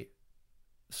 they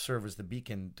serve as the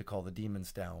beacon to call the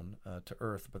demons down to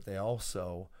Earth, but they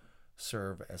also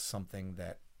serve as something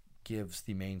that gives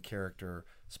the main character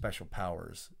special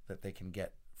powers that they can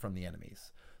get from the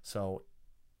enemies. So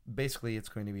basically, it's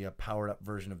going to be a powered up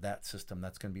version of that system.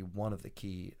 That's going to be one of the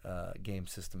key game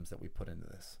systems that we put into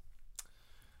this.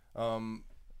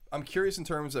 I'm curious in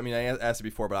terms, I mean, I asked it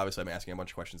before, but obviously I'm asking a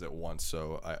bunch of questions at once,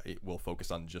 so we'll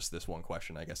focus on just this one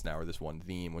question, I guess now, or this one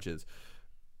theme, which is,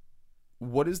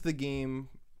 what does the game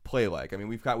play like? I mean,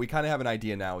 we kind of have an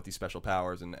idea now with these special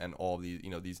powers and all of these,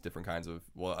 these different kinds of,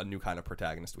 a new kind of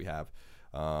protagonist we have.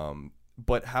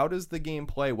 But how does the game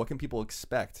play? What can people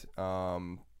expect?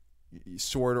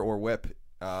 Sword or Whip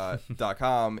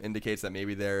 .com indicates that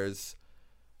maybe there's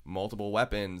multiple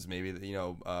weapons, maybe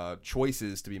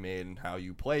choices to be made in how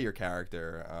you play your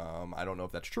character. I don't know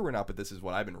if that's true or not, but this is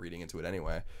what I've been reading into it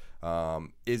anyway.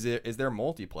 Is there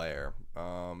multiplayer?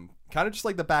 Kind of just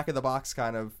like the back of the box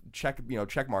kind of check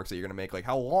marks that you're gonna make. Like,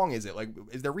 how long is it? Like,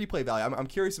 is there replay value? I'm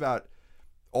curious about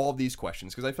all of these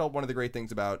questions, because I felt one of the great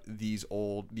things about the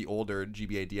older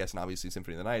GBA DS and obviously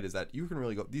Symphony of the Night is that you can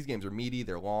really go. These games are meaty,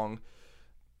 they're long.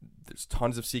 There's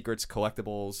tons of secrets,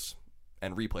 collectibles,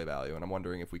 and replay value, and I'm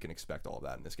wondering if we can expect all of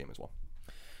that in this game as well.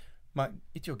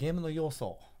 一応ゲームの要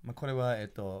素、これは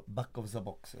バックオブザ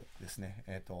ボックスですね。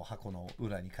箱の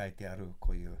裏に書いてある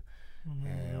こういう、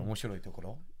面白いとこ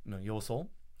ろの要素、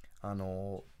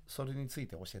それについ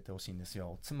て教えてほしいんです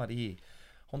よ。つまり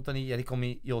本当にやり込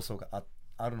み要素が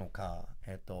あるのか、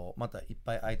またいっ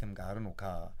ぱいアイテムがあるの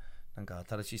か、なんか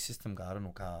新しいシステムがある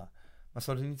のか、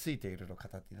それについていろいろ語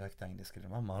っていただきたいんですけど、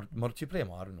マルチプレイ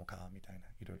もあるのかみたいな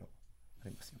いろいろあ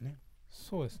りますよね。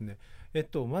そうですね。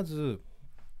まず、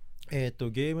ゲ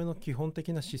ームの基本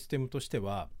的なシステムとして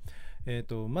は、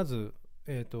まず、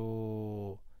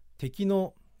敵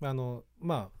の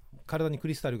体にク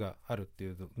リスタルがあるって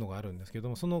いうのがあるんですけど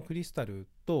も、そのクリスタル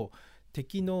と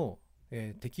敵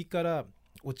から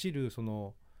落ちる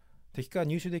敵から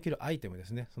入手できるアイテムで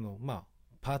すね。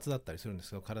パーツだったりするんで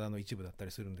すけど、体の一部だった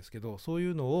りするんですけど、そうい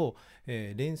うのを、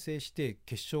連成して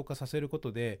結晶化させるこ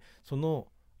とで、そ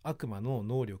の悪魔の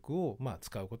能力を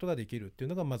使うことができるっていう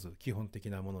のがまず基本的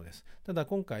なものです。ただ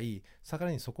今回さら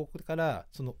にそこから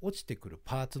落ちてくる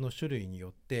パーツの種類によ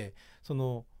ってち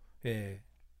ょ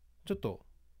っと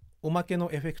おまけ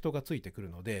のエフェクトがついてくる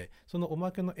ので、そのお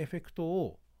まけのエフェクト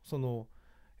を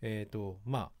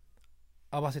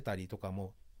合わせたりとか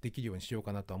もできるようにしよう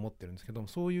かなとは思ってるんですけども、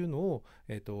そういうのを、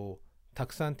た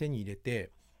くさん手に入れ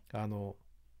て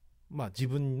自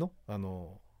分の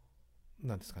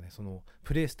なんですかね、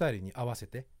プレイスタイルに合わせ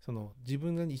て自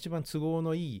分が一番都合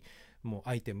のいい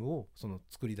アイテムを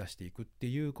作り出していくって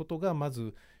いうことがま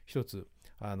ず一つ、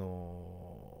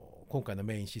今回の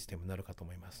メインシステムになるかと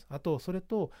思います。あとそれ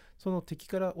と敵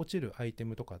から落ちるアイテ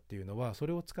ムとかっていうのはそ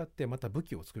れを使ってまた武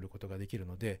器を作ることができる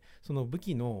ので、その武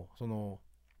器の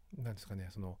なんですかね、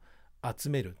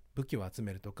武器を集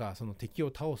めるとか、敵を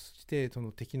倒して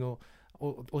敵の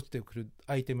落ちてくる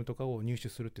アイテムとかを入手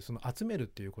するって、集めるっ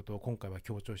ていうことを今回は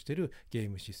強調しているゲー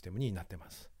ムシステムになってま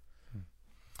す。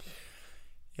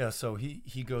Yeah, so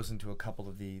he goes into a couple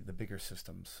of the bigger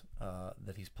systems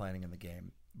that he's planning in the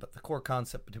game, but the core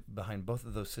concept behind both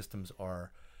of those systems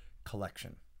are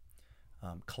collection,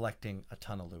 collecting a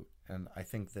ton of loot. And I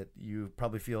think that you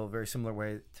probably feel a very similar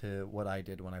way to what I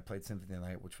did when I played Symphony of the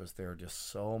Night, which was there are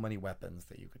just so many weapons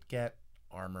that you could get,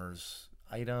 armors,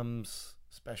 items,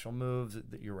 special moves.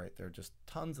 You're right, there are just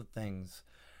tons of things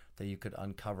that you could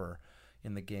uncover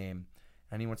in the game.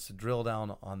 And he wants to drill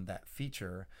down on that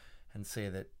feature and say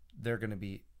that there are going to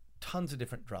be tons of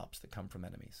different drops that come from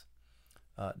enemies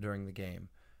during the game.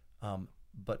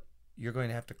 But you're going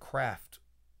to have to craft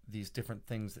these different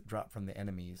things that drop from the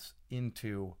enemies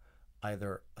into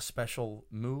either a special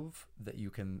move that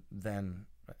you can then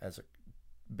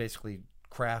basically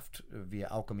craft via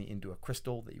alchemy into a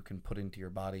crystal that you can put into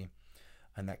your body,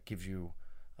 and that gives you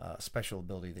a special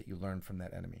ability that you learn from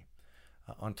that enemy.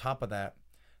 On top of that,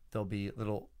 there'll be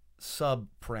little sub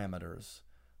parameters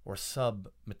or sub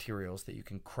materials that you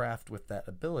can craft with that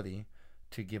ability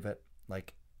to give it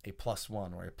like a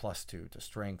 +1 or a +2 to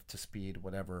strength, to speed,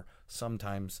 whatever.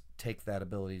 Sometimes take that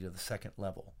ability to the second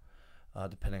level,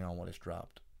 depending on what is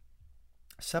dropped.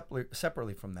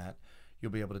 Separately from that,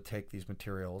 you'll be able to take these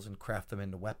materials and craft them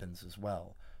into weapons as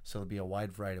well. So there'll be a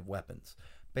wide variety of weapons.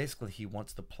 Basically, he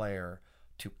wants the player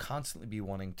to constantly be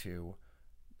wanting to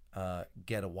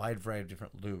get a wide variety of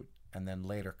different loot and then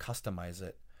later customize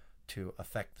it to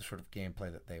affect the sort of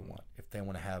gameplay that they want. If they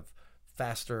want to have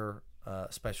faster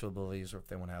special abilities, or if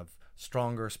they want to have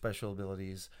stronger special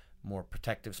abilities, more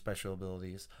protective special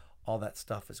abilities, all that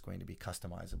stuff is going to be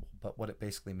customizable. But what it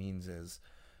basically means is,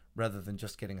 rather than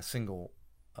just getting a single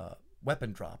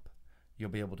weapon drop, you'll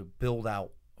be able to build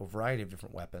out a variety of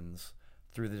different weapons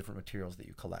through the different materials that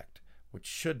you collect, which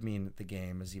should mean that the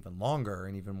game is even longer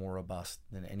and even more robust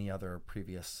than any other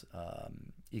previous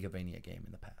IGA game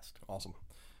in the past. Awesome.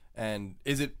 And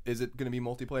is it going to be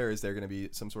multiplayer? Is there going to be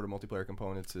some sort of multiplayer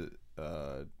component to,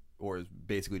 or is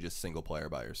basically just single player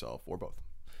by yourself, or both?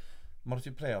 マル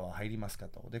チプレイヤーは入りますか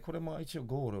と。で、これも一応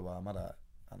ゴールはまだ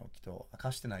きっと明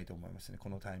かしてないと思いますね、こ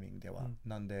のタイミングでは。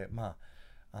なんで、ま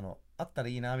あ、あったら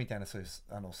いいなみたいな、そういう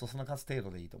そそのかす程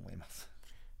度でいいと思います。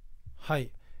は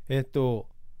い。や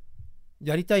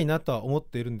りたいなとは思っ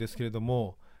ているんですけれど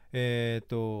も、そ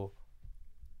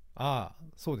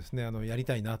うですね、やり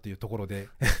たいなというところで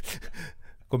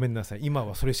ごめんなさい、今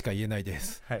はそれしか言えないで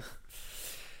す。はい。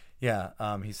Yeah,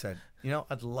 he said,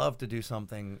 I'd love to do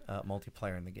something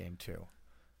multiplayer in the game too.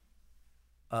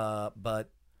 But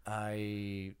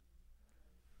I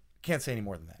can't say any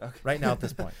more than that right now at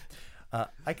this point.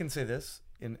 I can say this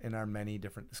in our many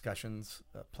different discussions,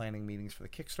 planning meetings for the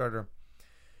Kickstarter.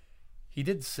 He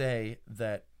did say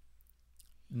that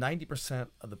 90%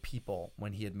 of the people,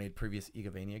 when he had made previous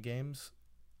Igavania games,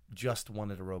 just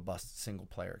wanted a robust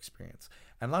single-player experience.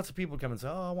 And lots of people come and say,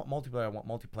 I want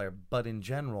multiplayer. But in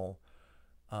general,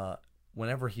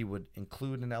 whenever he would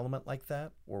include an element like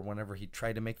that, or whenever he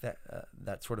tried to make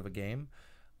that sort of a game,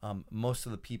 most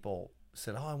of the people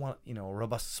said, I want a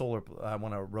robust solo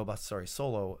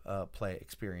play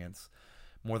experience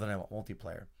more than I want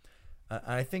multiplayer. And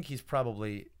I think he's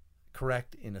probably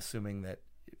correct in assuming that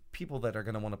people that are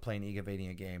going to want to play an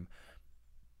Igavania game,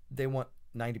 they want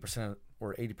 90%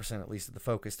 or 80% at least of the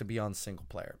focus to be on single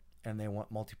player, and they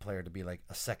want multiplayer to be like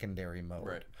a secondary mode.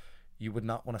 Right. You would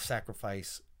not want to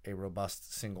sacrifice a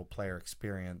robust single player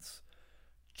experience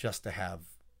just to have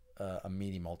a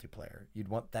meaty multiplayer. You'd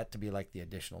want that to be like the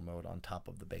additional mode on top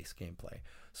of the base gameplay.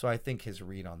 So I think his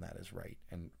read on that is right.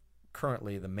 And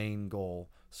currently the main goal,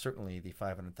 certainly the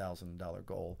 $500,000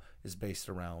 goal, is based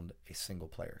around a single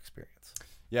player experience.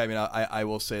 Yeah, I mean, I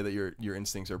will say that your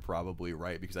instincts are probably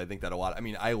right, because I think that a lot. I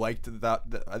mean, I liked that.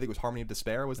 I think it was Harmony of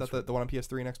Despair. Was that the one on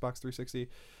PS3 and Xbox 360?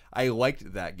 I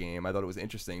liked that game. I thought it was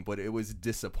interesting, but it was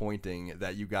disappointing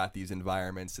that you got these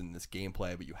environments and this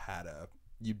gameplay, but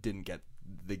you didn't get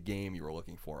the game you were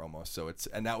looking for almost. So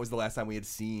and that was the last time we had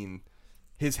seen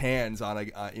his hands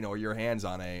on or your hands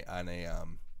on a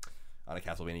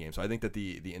Castlevania game. So I think that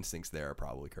the instincts there are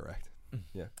probably correct.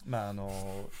 Yeah. まあち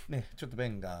ょっとベ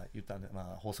ンが言った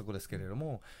法則ですけれど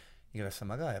も、五十嵐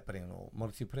様がやっぱりマ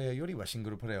ルチプレイヤーよりはシング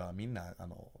ルプレイヤーはみんな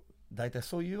大体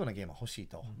そういうようなゲームが欲しい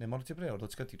と。でマルチプレイヤーはどっ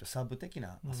ちかというとサブ的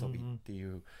な遊びって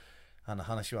いう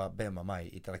話はベンは前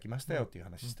いただきましたよっていう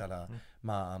話したら、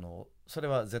それ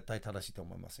は絶対正しいと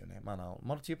思いますよね。マ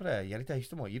ルチプレイヤーやりたい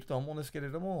人もいるとは思うんですけれ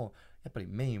ども、やっぱり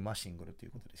メインはシングルとい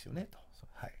うことですよねと。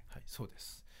はい。はい、そうで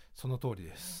す。その通り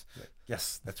です。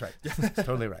Yes, that's right.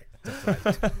 Totally right. That's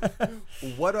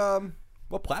right.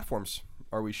 What platforms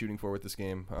are we shooting for with this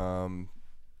game?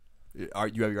 You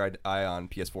have your eye on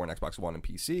PS4 and Xbox One and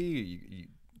PC,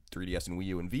 3DS and Wii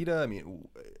U and Vita? I mean,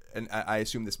 and I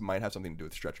assume this might have something to do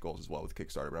with stretch goals as well with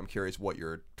Kickstarter, but I'm curious what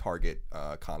your target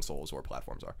consoles or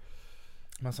platforms are.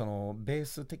 そのベー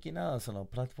ス的なその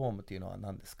プラットフォームっていうのは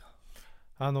何ですか？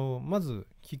まず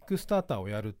キックスターターを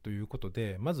やるということ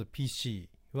で、まず PC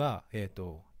は、必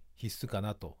須か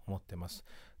なと思ってます。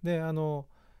で、も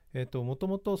と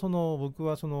もと僕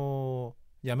は辞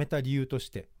めた理由とし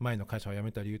て、前の会社を辞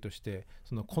めた理由として、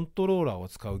コントローラーを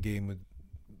使うゲーム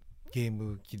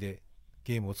機で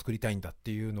ゲームを作りたいんだっ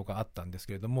ていうのがあったんです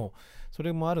けれども、そ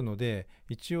れもあるので、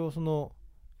一応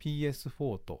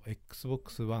PS4 と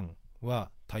Xbox One は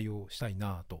対応したい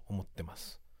なと思ってま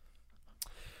す。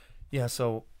Yeah,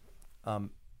 so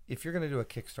if you're going to do a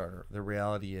Kickstarter, the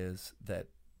reality is that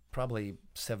probably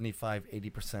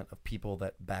 75-80% of people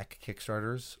that back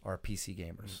Kickstarters are PC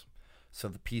gamers. So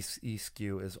the PC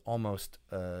SKU is almost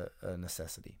a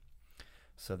necessity.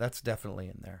 So that's definitely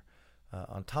in there.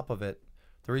 On top of it,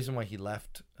 the reason why he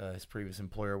left his previous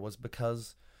employer was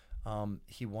because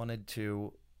he wanted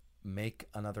to make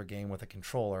another game with a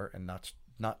controller and not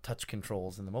touch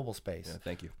controls in the mobile space. Yeah,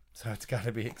 thank you. So it's got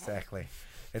to be exactly.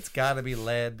 It's got to be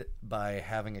led by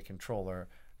having a controller,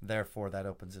 Therefore, that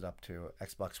opens it up to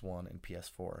Xbox One and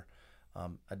PS4.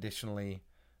 Additionally,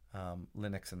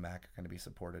 Linux and Mac are going to be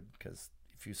supported because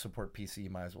if you support PC, you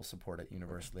might as well support it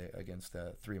universally against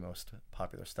the three most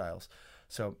popular styles.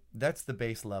 So that's the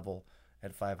base level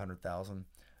at 500,000.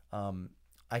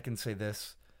 I can say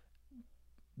this.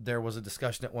 There was a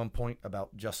discussion at one point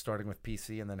about just starting with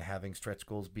PC and then having stretch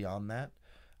goals beyond that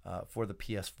for the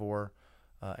PS4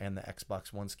 and the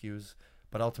Xbox One SKUs.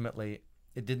 But ultimately,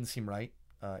 it didn't seem right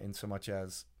in so much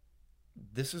as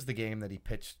this is the game that he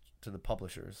pitched to the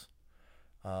publishers.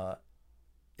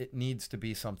 It needs to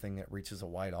be something that reaches a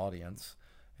wide audience.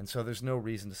 And so there's no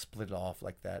reason to split it off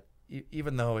like that,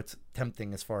 even though it's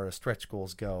tempting as far as stretch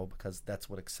goals go, because that's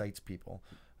what excites people,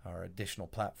 are additional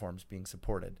platforms being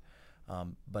supported.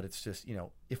 But it's just,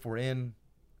 if we're in,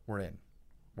 we're in.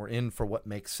 We're in for what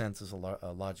makes sense as a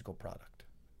logical product.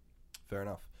 Fair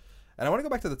enough. And I want to go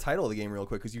back to the title of the game real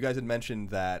quick, because you guys had mentioned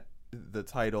that the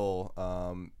title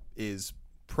is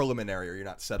preliminary, or you're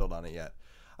not settled on it yet.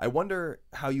 I wonder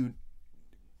how you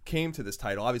came to this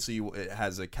title. Obviously, it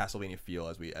has a Castlevania feel,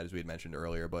 as we had mentioned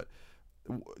earlier, but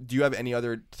do you have any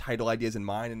other title ideas in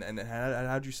mind, and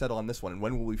how did you settle on this one, and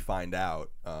when will we find out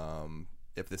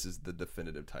if this is the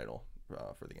definitive title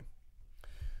for the game?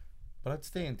 ブラッド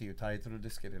ステインっていうタイトルで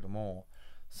すけれども、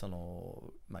そ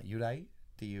の、由来っ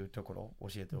ていうところを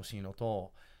教えてほしいの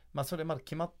と、それまだ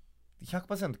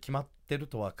100% 決まってる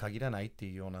とは限らないって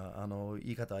いうような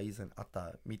言い方は以前あっ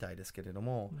たみたいですけれど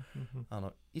も、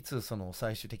いつその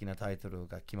最終的なタイトル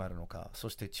が決まるのか、そ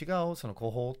して違うその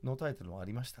候補のタイトルはあ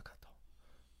りましたか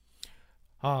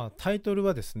と。タイトル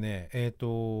はですね、い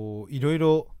ろい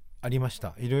ろありまし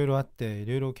た。いろいろあって、い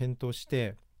ろいろ検討し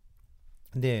て、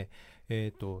で、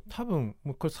多分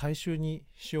これ最終に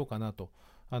しようかなと。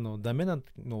ダメな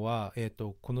のは、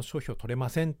この商標取れま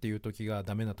せんっていう時が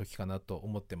ダメな時かなと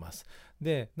思ってます。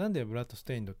で、なんでブラッドス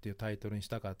テインドっていうタイトルにし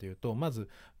たかというと、まず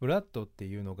ブラッドって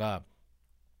いうのが、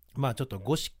ちょっと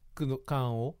ゴシック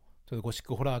感を、ちょっとゴシッ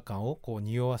クホラー感をこう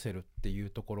匂わせるっていう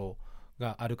ところ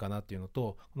があるかなっていうの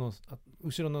と、この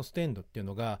後ろのステンドっていう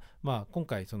のが、今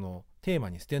回そのテーマ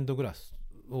にステンドグラス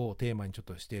をテーマにちょっ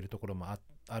としているところも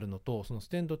あるのと、そのス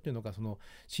テンドっていうのがその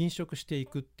侵食してい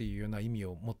くっていうような意味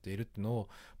を持っているっていうのを、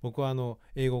僕は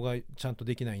英語がちゃんと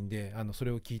できないんで、そ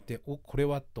れを聞いてこれ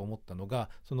はと思ったのが、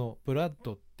そのブラッ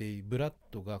ドっていうブラッ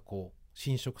ドがこう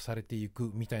侵食されてい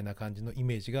くみたいな感じのイ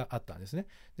メージがあったんですね。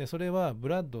でそれはブ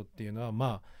ラッドっていうの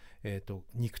は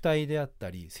肉体であっ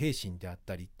たり精神であっ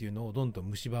たりっていうのをどんど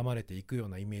ん蝕まれていくよう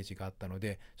なイメージがあったの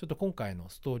で、ちょっと今回の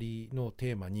ストーリーの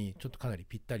テーマにちょっとかなり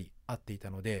ぴったり合ってい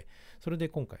たので、それで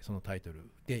今回そのタイト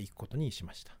ルでいくことにし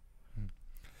ました。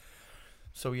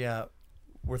So yeah,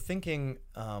 we're thinking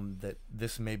that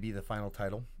this may be the final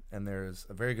title, and there's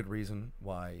a very good reason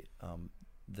why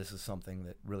this is something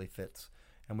that really fits.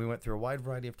 And we went through a wide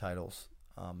variety of titles.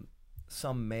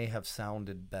 Some may have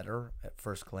sounded better at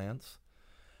first glance.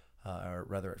 Or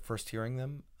rather at first hearing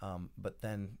them, but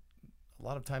then a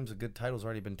lot of times a good title's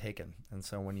already been taken, and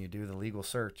so when you do the legal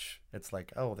search, it's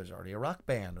like, oh, there's already a rock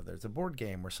band, or there's a board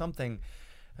game, or something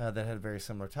that had a very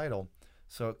similar title,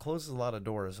 so it closes a lot of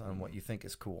doors on what you think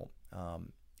is cool.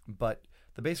 But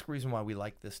the basic reason why we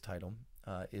like this title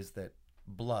is that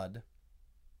Blood,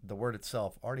 the word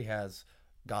itself, already has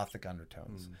gothic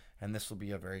undertones, and this will be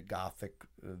a very gothic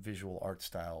visual art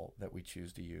style that we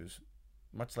choose to use.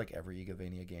 Much like every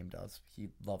IGA game does. He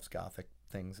loves gothic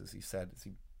things, as he said.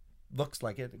 He looks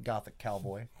like it, gothic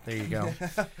cowboy. There you go.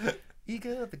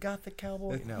 IGA, the gothic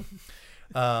cowboy. No.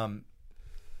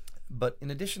 But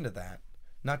in addition to that,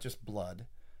 not just blood,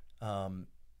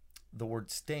 the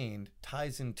word stained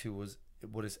ties into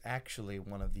what is actually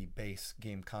one of the base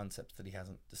game concepts that he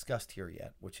hasn't discussed here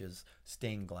yet, which is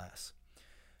stained glass.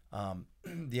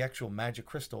 The actual magic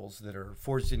crystals that are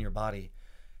forged in your body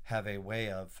have a way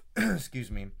of,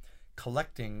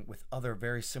 collecting with other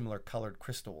very similar colored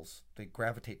crystals. They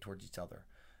gravitate towards each other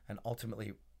and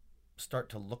ultimately start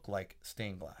to look like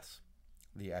stained glass,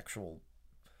 the actual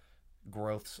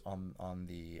growths on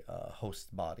the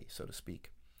host body, so to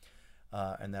speak.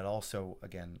 And that also,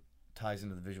 again, ties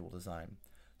into the visual design.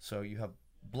 So you have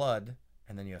blood,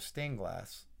 and then you have stained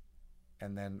glass,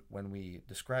 and then when we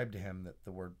described to him that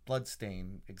the word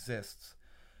bloodstain exists,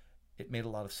 it made a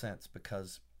lot of sense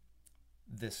because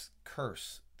this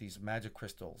curse, these magic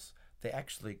crystals, they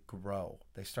actually grow.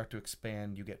 They start to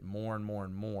expand. You get more and more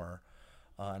and more,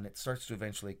 and it starts to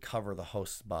eventually cover the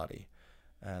host's body.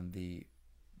 And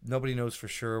nobody knows for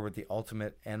sure what the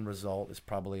ultimate end result is.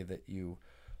 Probably that you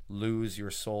lose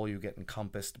your soul. You get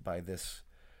encompassed by this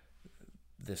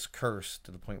curse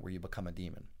to the point where you become a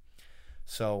demon.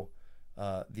 So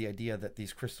the idea that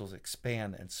these crystals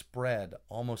expand and spread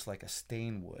almost like a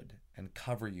stain would and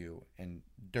cover you and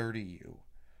dirty you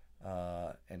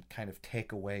and kind of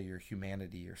take away your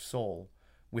humanity, your soul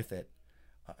with it,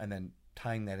 and then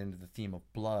tying that into the theme of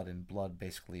blood, and blood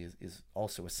basically is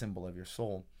also a symbol of your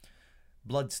soul.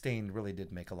 Bloodstained really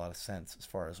did make a lot of sense as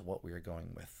far as what we were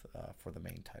going with for the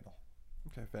main title.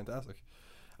 Okay, fantastic.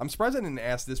 I'm surprised I didn't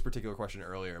ask this particular question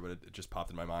earlier, but it just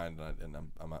popped in my mind, and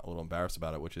I'm a little embarrassed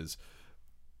about it, which is,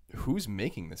 who's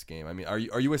making this game? I mean, are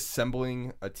you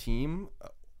assembling a team?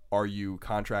 Are you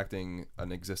contracting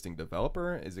an existing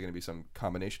developer? Is it going to be some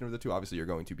combination of the two? Obviously, you're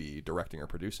going to be directing or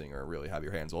producing or really have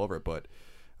your hands all over it, but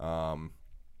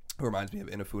it reminds me of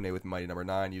Inafune with Mighty Number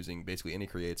 9 using basically Indie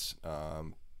Creates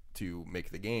to make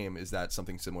the game. Is that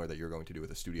something similar that you're going to do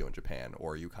with a studio in Japan,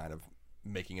 or are you kind of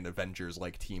making an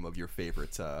Avengers-like team of your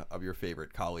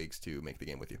favorite colleagues to make the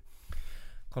game with you?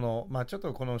 ちょっ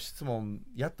とこの質問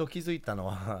やっと気づいたの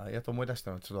はやっと思い出し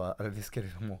たのはちょっとあれですけれ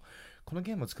ども、この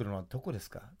ゲームを作るのはどこです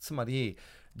か？つまり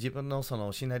自分のそ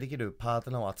の信頼できるパート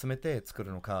ナーを集めて作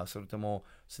るのか、それとも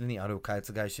すでにある開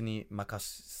発会社に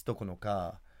任せとくの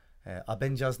か、アベ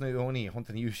ンジャーズのように本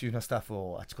当に優秀なスタッフ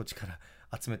をあちこちから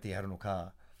集めてやるの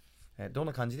か、どん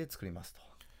な感じで作りますと。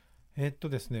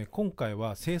ですね、今回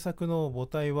は制作の母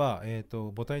体は、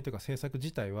母体というか制作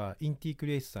自体はインティク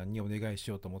リエイスさんにお願いし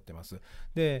ようと思ってます。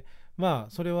で、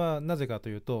それはなぜかと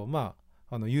いうと、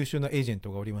優秀なエージェン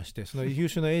トがおりまして、その優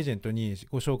秀なエージェントに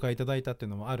ご紹介いただいたってい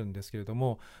うのもあるんですけれど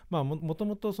も、もと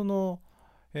もとその、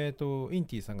イン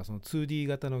ティさんがその 2D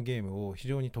型のゲームを非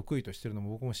常に得意としているの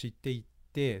も僕も知ってい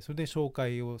て、それで紹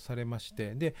介をされまし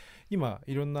て、で、今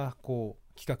いろんな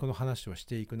企画の話をし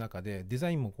ていく中で、デザ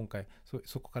インも今回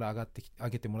そこから上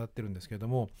げてもらってるんですけれど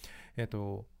も、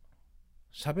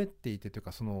喋っていてという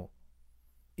か、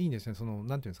いいんですね、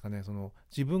なんていうんですかね、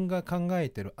自分が考え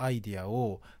てるアイディア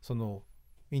を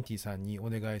インティさんにお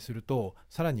願いすると、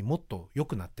さらにもっと良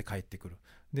くなって帰ってくる。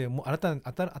で、もう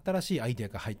新しいアイディア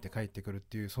が入って帰ってくるっ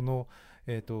ていう、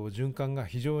循環が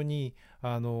非常に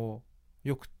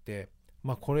良くて、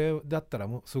これだったら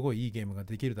もうすごいいいゲームが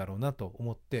できるだろうなと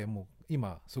思って、もう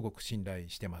今すごく信頼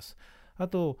してます。あ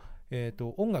と、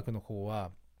音楽の方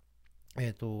は、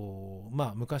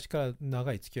昔から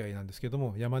長い付き合いなんですけど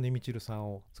も、山根みちるさ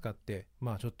んを使って、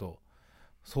ちょっと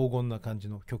荘厳な感じ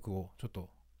の曲をちょっと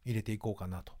入れていこうか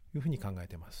なというふうに考え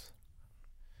てます。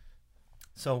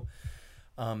So,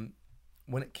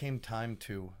 when it came time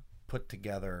to put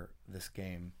together this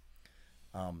game,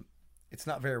 it's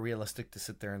not very realistic to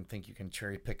sit there and think you can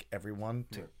cherry pick everyone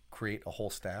to create a whole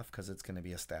staff, because it's going to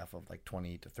be a staff of like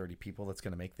 20 to 30 people that's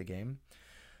going to make the game.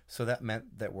 So that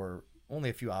meant that we're only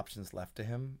a few options left to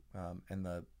him, and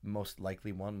the most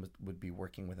likely one would be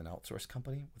working with an outsourced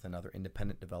company, with another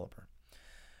independent developer.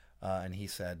 And he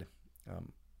said,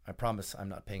 I promise I'm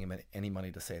not paying him any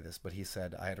money to say this, but he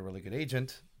said I had a really good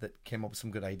agent that came up with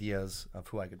some good ideas of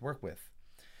who I could work with.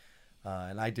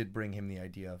 And I did bring him the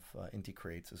idea of Inti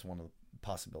Creates as one of the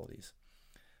possibilities.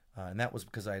 And that was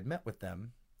because I had met with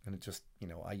them, and it just,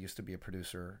 I used to be a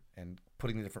producer, and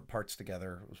putting the different parts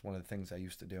together was one of the things I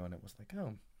used to do. And it was like,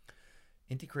 oh,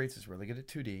 Inti Creates is really good at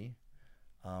 2D.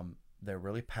 They're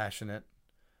really passionate.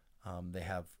 They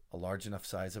have a large enough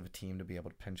size of a team to be able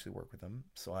to potentially work with them.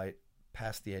 So I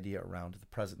passed the idea around to the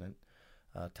president,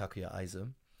 Takuya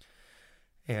Aizu.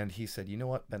 And he said, you know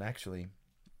what, Ben, actually,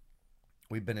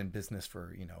 we've been in business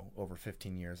for, over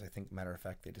 15 years. I think, matter of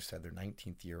fact, they just had their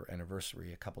 19th year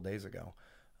anniversary a couple days ago.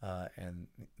 And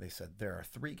they said, there are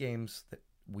 3 games that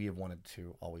we have wanted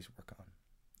to always work on.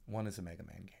 One is a Mega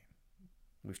Man game.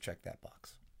 We've checked that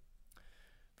box.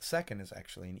 The second is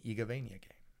actually an IGA game.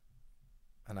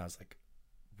 And I was like,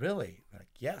 really? They're like,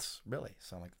 yes, really.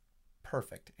 So I'm like,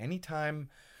 perfect. Anytime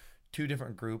 2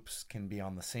 different groups can be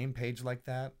on the same page like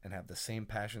that and have the same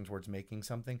passion towards making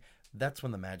something, that's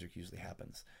when the magic usually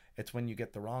happens. It's when you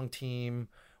get the wrong team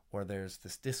or there's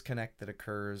this disconnect that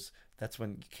occurs, that's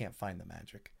when you can't find the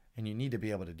magic. And you need to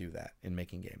be able to do that in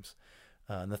making games.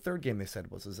 And the third game they said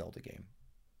was a Zelda game.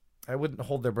 I wouldn't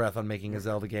hold their breath on making a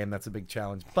Zelda game. That's a big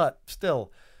challenge. But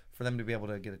still, for them to be able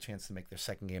to get a chance to make their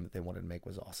second game that they wanted to make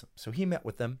was awesome. So he met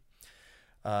with them,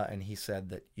 and he said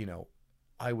that,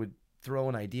 I would throw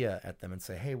an idea at them and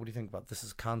say, hey, what do you think about this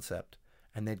as a concept?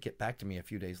 And they'd get back to me a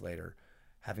few days later,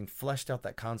 having fleshed out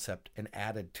that concept and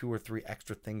added 2 or 3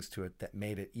 extra things to it that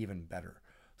made it even better.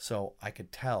 So I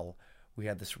could tell we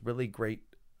had this really great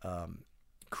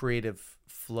creative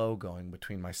flow going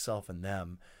between myself and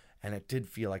them, and it did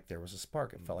feel like there was a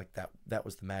spark. It felt like that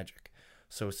was the magic.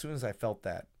 So as soon as I felt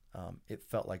that, it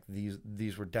felt like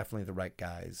these were definitely the right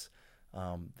guys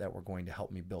that were going to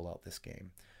help me build out this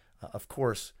game. Of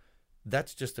course,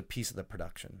 that's just a piece of the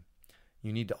production.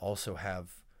 You need to also have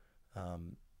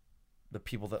the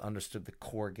people that understood the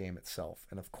core game itself.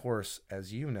 And of course,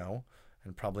 as you know,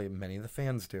 and probably many of the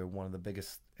fans do, one of the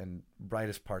biggest and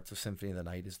brightest parts of Symphony of the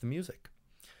Night is the music.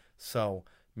 So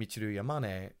Michiru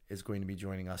Yamane is going to be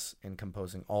joining us in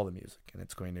composing all the music, and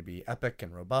it's going to be epic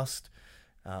and robust.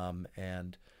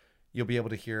 And you'll be able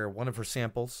to hear one of her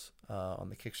samples on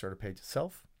the Kickstarter page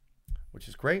itself, which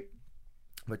is great.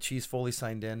 But she's fully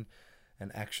signed in,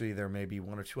 and actually there may be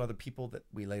one or two other people that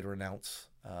we later announce,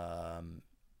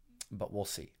 but we'll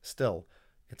see. Still,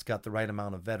 it's got the right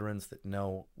amount of veterans that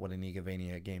know what an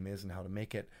IGA game is and how to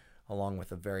make it, along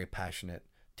with a very passionate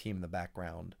team in the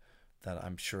background that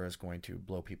I'm sure is going to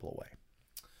blow people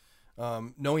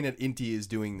away. Knowing that Inti is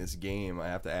doing this game, I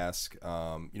have to ask,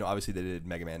 obviously they did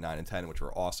Mega Man 9 and 10, which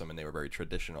were awesome, and they were very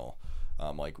traditional,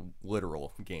 like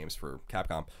literal games for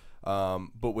Capcom.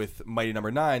 But with Mighty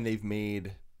Number 9, they've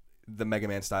made the Mega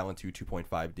Man style into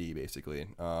 2.5D, basically.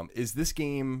 Is this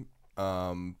game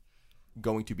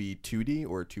going to be 2D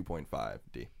or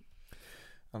 2.5D?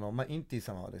 インティ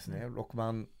様はですね、6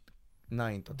番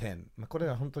9と10、これ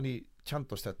は本当にちゃん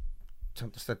とした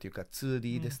というか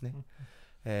 2D ですね。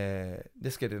で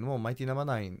すけれども、マイティナンバ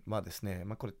ー9はですね、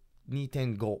これ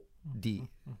 2.5D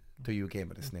というゲー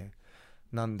ムですね。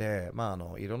なんで、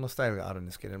いろんなスタイルがあるん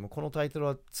ですけれども、このタイトル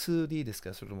は 2D です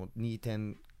か、それとも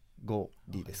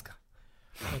 2.5D ですか？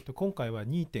今回は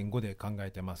 2.5 で考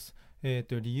えてます。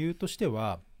理由として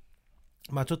は、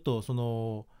ちょっとそ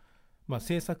の、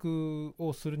制作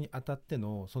をするにあたって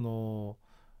のその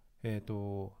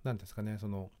何ですかね、そ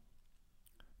の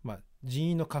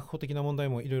人員の確保的な問題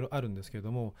もいろいろあるんですけれ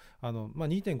ども、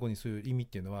2.5 にする意味っ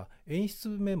ていうのは演出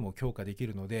面も強化でき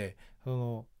るので、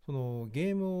その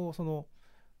ゲームをち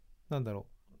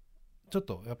ょっ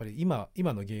とやっぱり今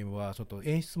のゲームはちょっと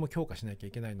演出も強化しなきゃ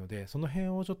いけないので、その辺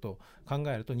をちょっと考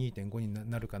えると 2.5 に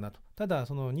なるかなと。ただ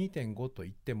その 2.5 とい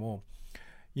っても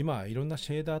今いろんな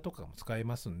シェーダーとかも使え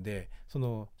ますんで、そ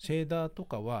のシェーダーと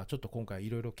かはちょっと今回い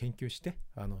ろいろ研究して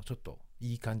ちょっと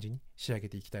いい感じに仕上げ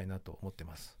ていきたいなと思って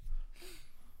ます。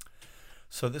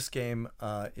So this game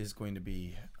is going to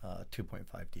be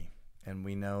 2.5D, and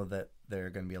we know that there are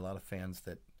going to be a lot of fans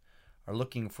that are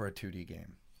looking for a 2D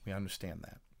game. We understand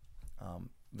that.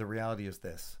 The reality is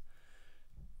this: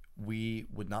 we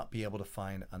would not be able to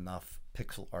find enough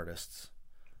pixel artists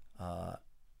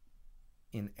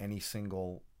in any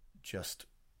single just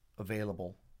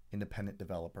available independent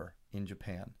developer in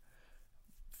Japan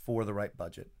for the right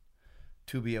budget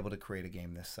to be able to create a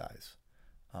game this size.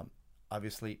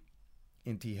 Obviously,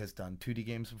 Inti has done 2D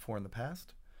games before in the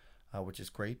past, which is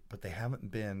great, but they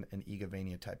haven't been an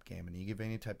IGA type game. An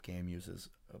IGA type game uses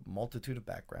a multitude of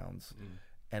backgrounds,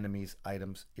 enemies,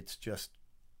 items. It's just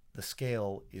the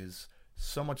scale is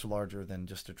so much larger than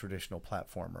just a traditional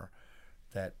platformer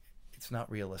that it's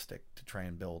not realistic to try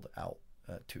and build out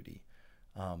 2D.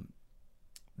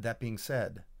 That being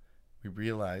said, we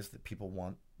realize that people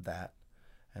want that.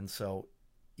 And so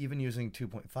even using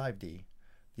 2.5D,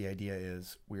 the idea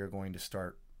is we are going to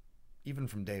start, even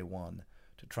from day one,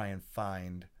 to try and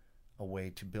find a way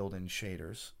to build in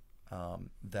shaders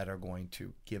that are going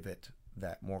to give it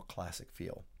that more classic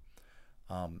feel.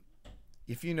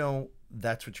 If you know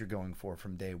that's what you're going for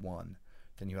from day one,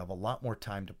 then you have a lot more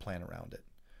time to plan around it.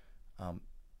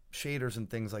 Shaders and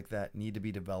things like that need to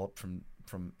be developed from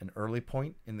an early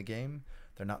point in the game.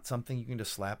 They're not something you can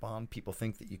just slap on. People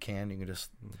think that you can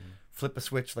just flip a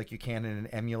switch like you can in an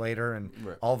emulator and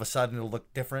all of a sudden it'll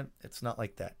look different. It's not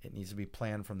like that. It needs to be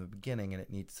planned from the beginning, and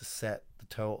it needs to set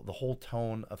the whole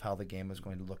tone of how the game is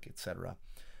going to look, etc.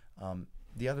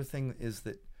 The other thing is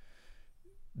that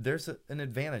there's an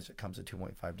advantage that comes to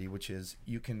 2.5D, which is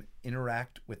you can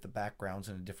interact with the backgrounds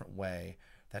in a different way.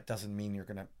 That doesn't mean you're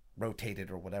going to rotate it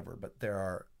or whatever, but there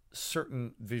are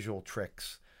certain visual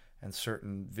tricks and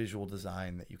certain visual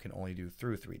design that you can only do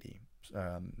through 3D,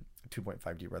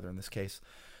 2.5D rather in this case.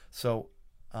 So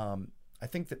I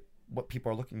think that what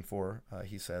people are looking for,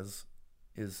 he says,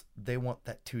 is they want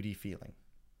that 2D feeling.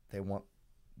 They want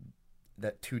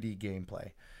that 2D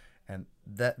gameplay. And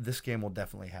that this game will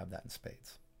definitely have that in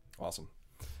spades. Awesome.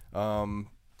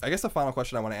 I guess the final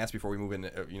question I want to ask before we move into,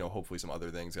 hopefully some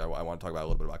other things. I want to talk about a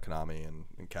little bit about Konami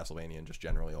and Castlevania and just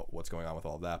generally what's going on with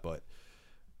all of that. But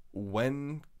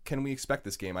when can we expect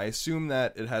this game? I assume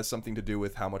that it has something to do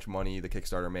with how much money the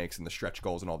Kickstarter makes and the stretch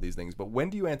goals and all these things. But when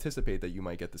do you anticipate that you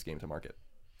might get this game to market?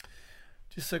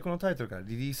 実際このタイトルが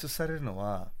リリースされるの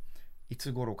はい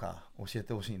つ頃か教え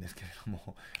てほしいんですけれど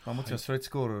も、もちろんストレッチ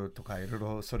ゴールとかいろい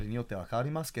ろそれによっては変わ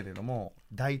りますけれども、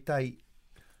大体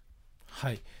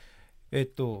はい。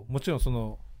もちろんそ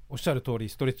のおっしゃる通り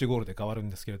ストレッチゴールで変わるん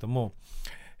ですけれども、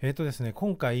ですね、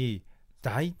今回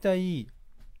だいたい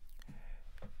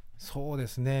そうで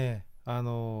すね、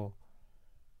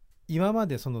今ま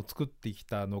でその作ってき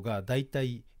たのがだいた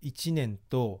い1年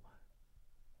と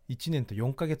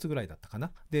4ヶ月ぐらいだったか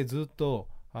な。でずっと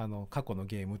過去の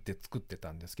ゲームって作って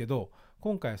たんですけど、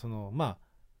今回その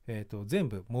全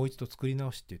部もう一度作り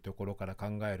直しっていうところから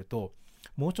考えると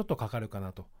もうちょっとかかるか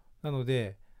なと。なの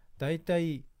でだいた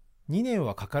い2年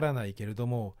はかからないけれど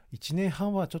も1年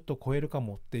半はちょっと超えるか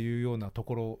もっていうようなと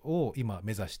ころを今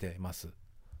目指してます。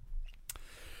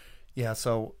Yeah,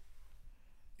 so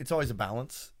it's always a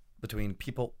balance between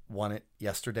people want it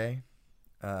yesterday.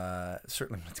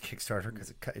 Certainly when it's Kickstarter,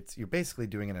 because it's you're basically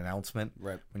doing an announcement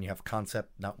Right. when you have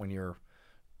concept, not when you're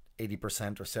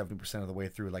 80% or 70% of the way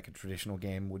through like a traditional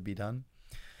game would be done,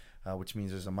 which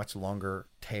means there's a much longer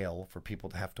tail for people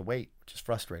to have to wait, which is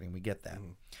frustrating. We get that.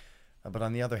 But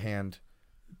on the other hand,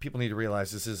 people need to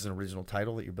realize this is an original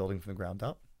title that you're building from the ground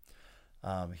up.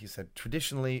 He said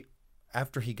traditionally,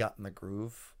 after he got in the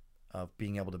groove of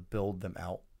being able to build them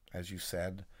out, as you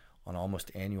said, on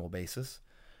almost annual basis,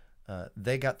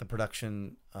 they got the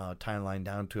production timeline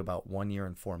down to about 1 year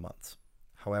and 4 months.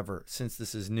 However, since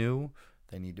this is new,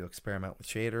 they need to experiment with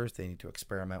shaders. They need to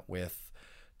experiment with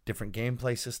different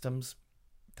gameplay systems.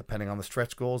 Depending on the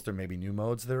stretch goals, there may be new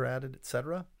modes that are added,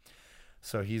 etc.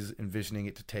 So he's envisioning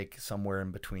it to take somewhere in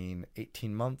between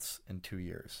 18 months and 2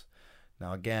 years.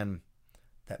 Now, again,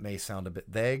 that may sound a bit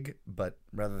vague, but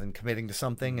rather than committing to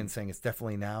something and saying it's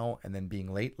definitely now and then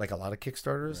being late, like a lot of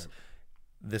Kickstarters,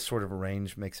 this sort of a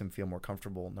range makes him feel more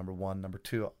comfortable, number one. Number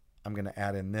two, I'm going to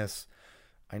add in this.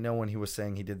 I know when he was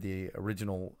saying he did the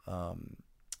original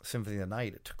Symphony of the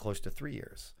Night, it took close to 3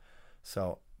 years.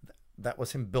 So that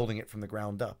was him building it from the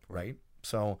ground up, right?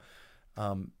 So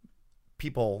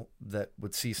people that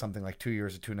would see something like 2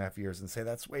 years or 2.5 years and say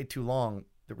that's way too long.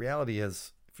 The reality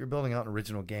is, if you're building out an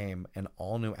original game and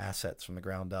all new assets from the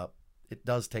ground up, it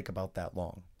does take about that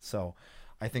long. So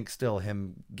I think still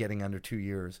him getting under 2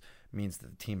 years means that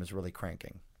the team is really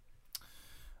cranking.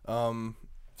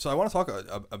 So I want to talk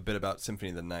a bit about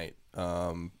Symphony of the Night.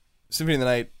 Symphony of the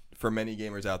Night, for many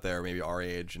gamers out there, maybe our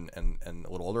age and a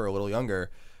little older or a little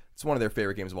younger, it's one of their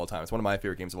favorite games of all time. It's one of my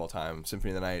favorite games of all time.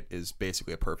 Symphony of the Night is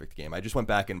basically a perfect game. I just went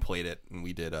back and played it, and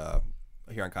we did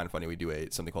here on Kind of Funny, we do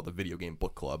something called the Video Game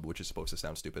Book Club, which is supposed to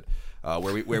sound stupid,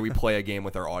 where we play a game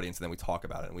with our audience and then we talk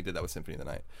about it. And we did that with Symphony of the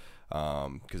Night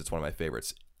because it's one of my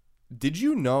favorites. Did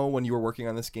you know when you were working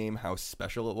on this game how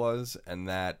special it was and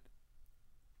that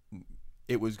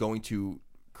it was going to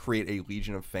create a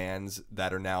legion of fans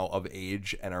that are now of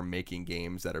age and are making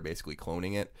games that are basically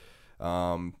cloning it?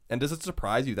 And does it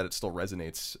surprise you that it still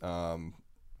resonates?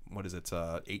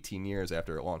 18 years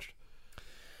after it launched?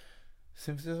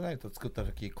 シンフォニー・オブ・ナイトを作った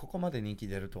時、ここまで人気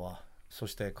出るとは、そ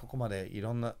してここまでい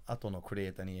ろんな後のクリエ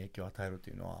イターに影響を与えると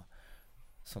いうのは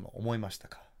思いました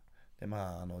か？で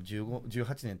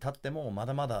18年経ってもま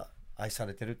だまだ愛さ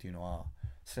れてるというのは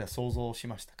それは想像し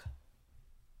ましたか？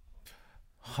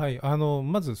はい、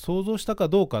まず想像したか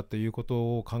どうかというこ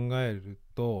とを考える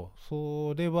と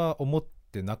それは思っ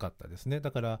てなかったですね。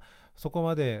だからそこ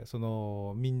までそ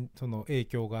の影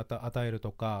響が与える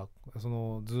とか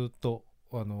ずっと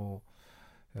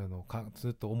ず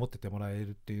っと思っててもらえ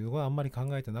るっていうのはあんまり考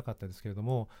えてなかったですけれど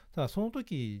も、ただその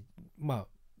時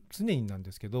常になん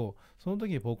ですけど、その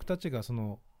時僕たちが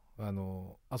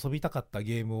遊びたかった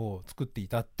ゲームを作ってい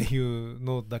たっていう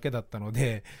のだけだったの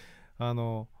で、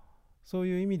そう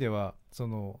いう意味ではそ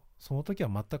の時は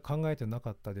全く考えてな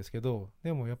かったですけど、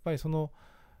でもやっぱり辛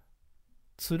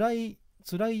い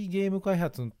ゲーム開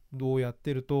発をやっ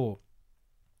てると、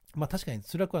確かに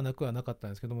辛くはなくはなかった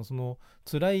んですけども、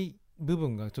辛い部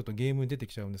分がちょっとゲームに出て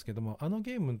きちゃうんですけども、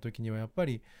ゲームの時にはやっぱ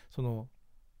り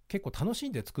結構楽し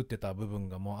んで作ってた部分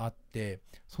がもうあって、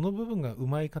その部分がう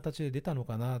まい形で出たの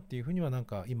かなっていうふうにはなん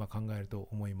か今考えると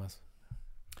思います。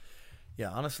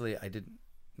Yeah, honestly, I didn't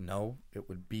know it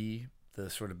would be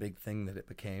the sort of big thing that it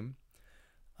became.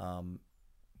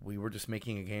 We were just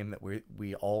making a game that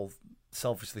we all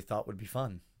selfishly thought would be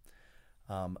fun.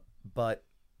 But,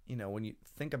 when you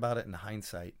think about it in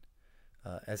hindsight,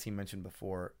 as he mentioned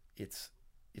before, it's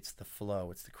the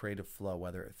flow, it's the creative flow,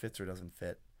 whether it fits or doesn't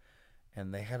fit.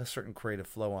 And they had a certain creative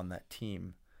flow on that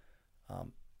team.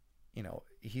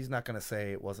 He's not going to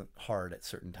say it wasn't hard at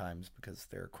certain times because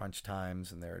there are crunch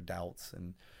times and there are doubts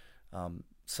and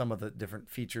some of the different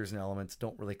features and elements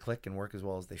don't really click and work as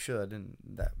well as they should, and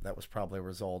that was probably a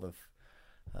result of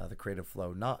the creative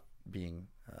flow not being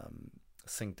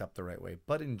synced up the right way.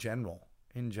 But in general,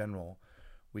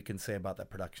 we can say about that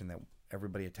production that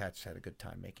everybody attached had a good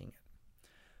time making it.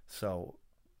 So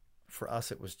for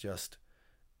us, it was just,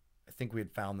 I think we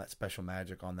had found that special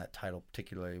magic on that title,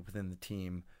 particularly within the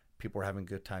team. People were having a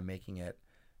good time making it,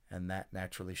 and that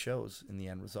naturally shows in the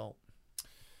end result.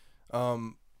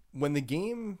 When the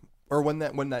game, or when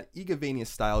that IGA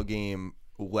style game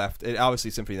left, it,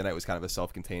 obviously Symphony of the Night was kind of a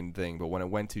self-contained thing, but when it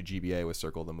went to GBA with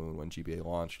Circle of the Moon, when GBA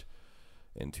launched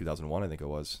in 2001, I think it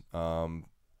was,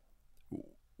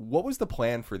 what was the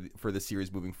plan for the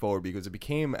series moving forward? Because it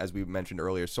became, as we mentioned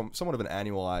earlier, somewhat of an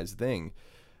annualized thing.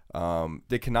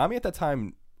 Did Konami at that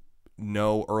time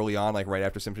know early on, like right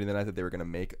after Symphony of the Night, that they were going to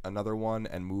make another one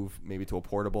and move maybe to a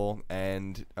portable?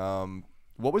 And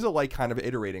what was it like kind of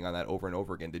iterating on that over and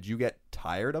over again? Did you get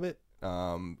tired of it?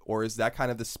 Or is that kind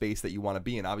of the space that you want to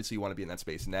be in? Obviously, you want to be in that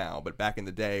space now, but back in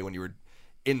the day when you were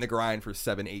in the grind for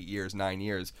 7, 8 years, 9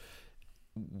 years,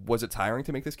 was it tiring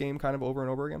to make this game kind of over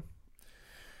and over again?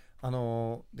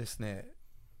 ですね、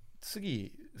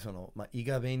次イ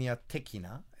ガベニア的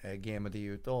なゲームでい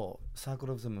うとサーク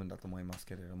ル・オブ・ザ・ムーンだと思います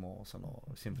けれども、その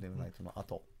シンフォニー・オブ・ナイトの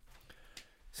後、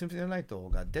シンフォニー・オブ・ナイト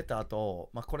が出た後、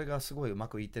これがすごいうま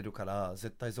くいってるから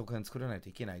絶対続編作らないと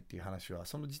いけないっていう話は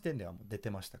その時点ではもう出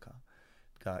てましたか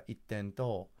が一点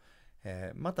と、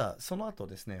またその後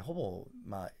ですね、ほぼ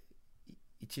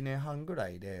1年半ぐら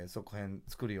いで続編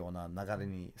作るような流れ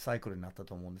にサイクルになった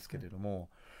と思うんですけれども、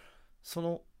そ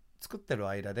の作ってる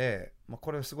間で、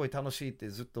これすごい楽しいって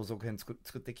ずっと続編作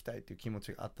っていきたいっていう気持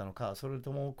ちがあったのか、それ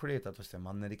ともクリエイターとして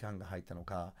マンネリ感が入ったの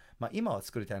か、今は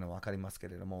作りたいのは分かりますけ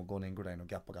れども、5年ぐらいの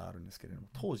ギャップがあるんですけれども、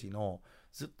当時の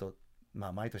ずっと、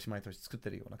毎年毎年作って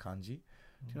るような感じっ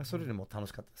ていうのはそれでも楽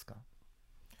しかったですか？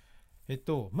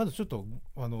まずちょっと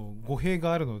語弊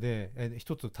があるので、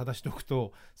一つ正しておく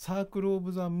と、サークル・オ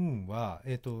ブ・ザ・ムーンは、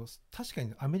確か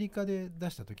にアメリカで出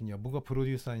した時には僕はプロ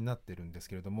デューサーになってるんです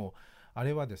けれども、あ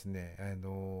れはですね、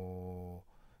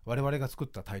我々が作っ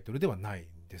たタイトルではない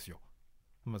んですよ。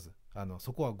まず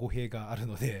そこは語弊がある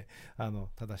ので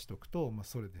正しておくと、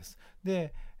それです。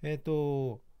で、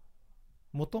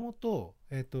もともと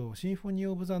シンフォニ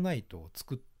ー・オブ・ザ・ナイトを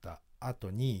作った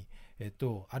後に、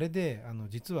あれで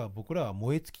実は僕らは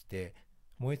燃え尽きて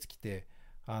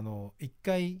一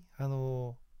回な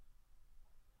ん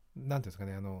ていうんですか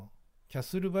ね、キャ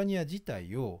スルバニア自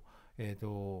体を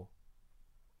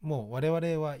もう我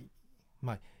々は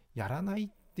やらないっ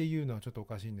ていうのはちょっとお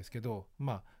かしいんですけど、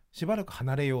しばらく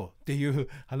離れようっていう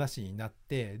話になっ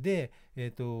て、でキ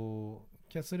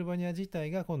ャスルバニア自体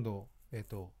が今度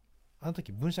あの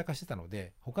時分社化してたの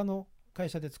で他の会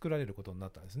社で作られることにな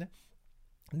ったんですね。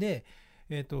で、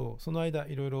その間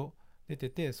いろいろ出て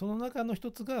て、その中の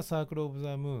一つがサークル・オブ・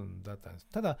ザ・ムーンだったんです。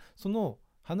ただその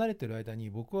離れてる間に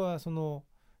僕はその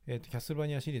キャスルバ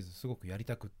ニアシリーズすごくやり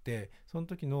たくって、その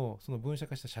時のその分社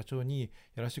化した社長に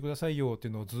やらせてくださいよって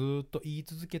いうのをずっと言い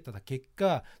続けた結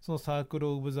果、そのサーク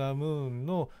ル・オブ・ザ・ムーン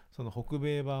のその北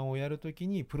米版をやる時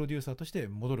にプロデューサーとして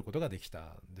戻ることができ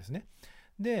たんですね。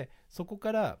でそこ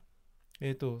から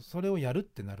それをやるっ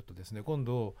てなるとですね、今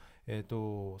度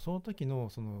その時の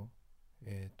その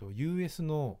US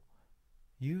の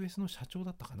社長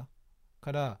だったかな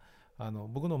から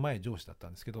僕の前上司だった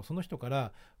んですけど、その人か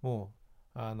らもう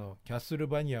キャッスル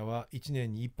バニアは1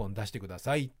年に1本出してくだ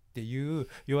さいって言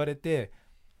われて、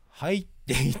はいっ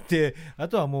て言って、あ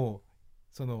とはも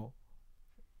うその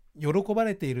喜ば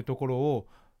れているところを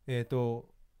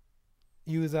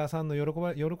ユーザーさんの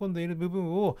喜んでいる部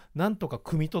分をなんとか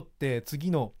汲み取って次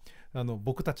の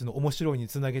僕たちの面白いに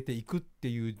つなげていくって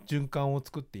いう循環を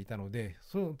作っていたので、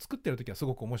それを作ってる時はす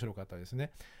ごく面白かったです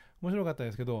ね。面白かったで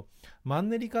すけど、マン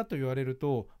ネリ化と言われる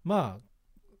と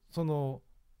その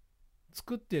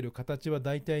作っている形は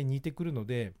大体似てくるの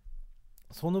で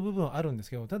その部分はあるんで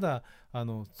すけど、ただ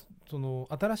その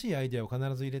新しいアイデアを必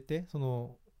ず入れて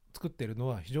作っているの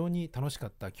は非常に楽しか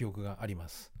った記憶がありま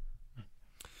す。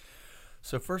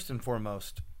So first and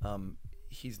foremost,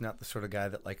 he's not the sort of guy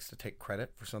that likes to take credit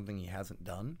for something he hasn't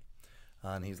done.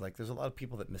 And he's like, there's a lot of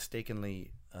people that mistakenly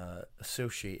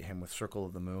associate him with Circle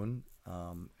of the Moon.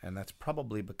 And that's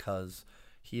probably because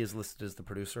he is listed as the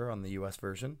producer on the US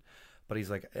version. But he's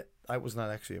like, I was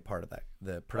not actually a part of that,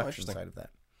 the production side of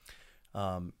that.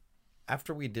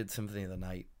 After we did Symphony of the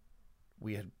Night,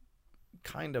 we had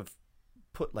kind of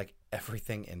put like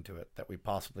everything into it that we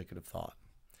possibly could have thought.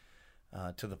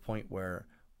 To the point where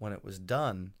when it was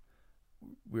done,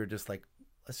 we were just like,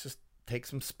 let's just take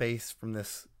some space from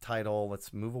this title.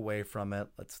 Let's move away from it.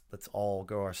 Let's all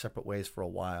go our separate ways for a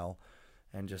while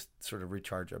and just sort of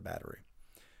recharge our battery.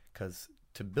 Because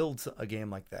to build a game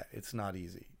like that, it's not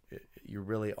easy. You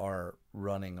really are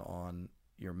running on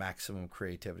your maximum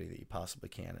creativity that you possibly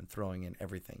can and throwing in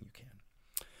everything you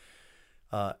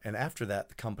can. And after that,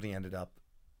 the company ended up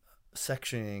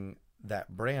sectioning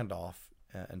that brand off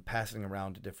and passing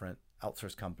around to different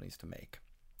outsourced companies to make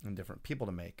and different people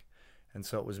to make. And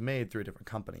so it was made through a different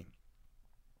company.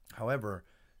 However,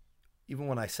 even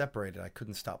when I separated, I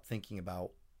couldn't stop thinking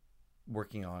about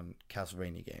working on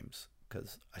Castlevania games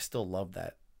because I still love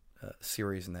that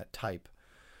series and that type.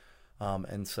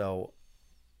 And so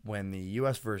when the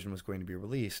US version was going to be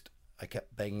released, I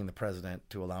kept begging the president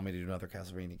to allow me to do another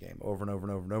Castlevania game over and over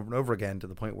and over and over and over again, to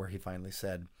the point where he finally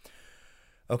said,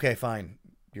 okay, fine,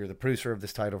 you're the producer of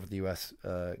this title for the US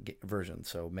version,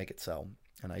 so make it sell.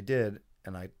 And I did,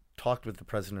 and I talked with the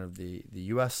president of the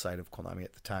US side of Konami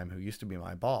at the time, who used to be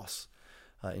my boss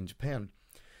in Japan,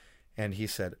 and he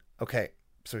said, okay,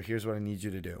 so here's what I need you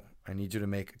to do. I need you to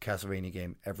make a Castlevania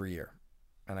game every year.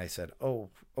 And I said, oh,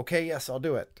 okay, yes, I'll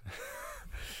do it.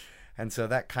 And so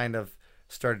that kind of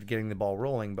started getting the ball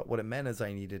rolling. But what it meant is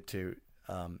I needed to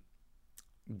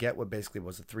get what basically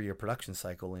was a 3-year production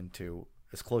cycle into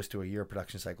as close to a year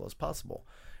production cycle as possible.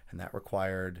 And that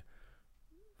required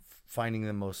finding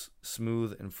the most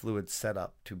smooth and fluid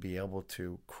setup to be able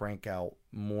to crank out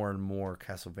more and more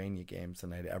Castlevania games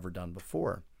than I'd ever done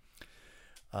before.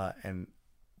 And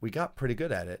we got pretty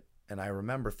good at it. And I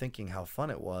remember thinking how fun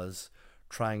it was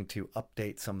trying to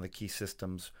update some of the key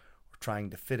systems, or trying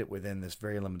to fit it within this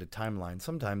very limited timeline.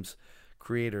 Sometimes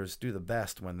creators do the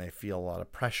best when they feel a lot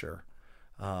of pressure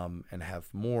and have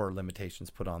more limitations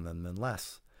put on them than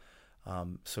less.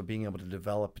 So being able to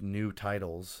develop new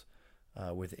titles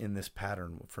within this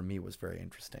pattern for me was very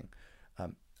interesting.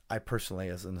 I personally,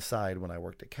 as an aside, when I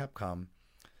worked at Capcom,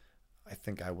 I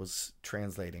think I was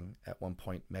translating at one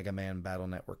point Mega Man Battle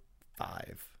Network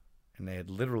 5, and they had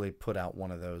literally put out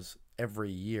one of those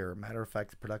every year. Matter of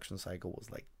fact, the production cycle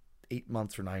was like 8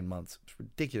 months or 9 months. It was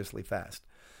ridiculously fast.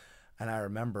 And I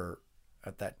remember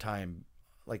at that time,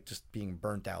 like, just being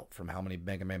burnt out from how many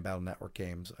Mega Man Battle Network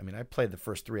games. I mean, I played the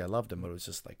first 3. I loved them, but it was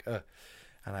just like,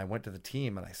 And I went to the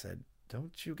team and I said,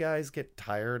 don't you guys get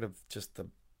tired of just the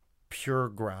pure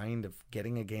grind of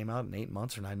getting a game out in 8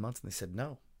 months or 9 months? And they said,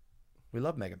 no, we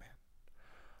love Mega Man.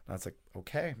 And I was like,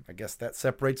 okay, I guess that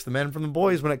separates the men from the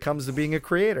boys when it comes to being a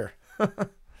creator.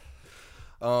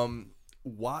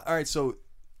 Why? All right, so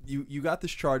you got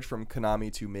this charge from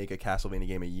Konami to make a Castlevania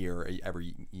game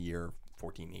every year,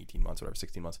 14, 18 months, whatever,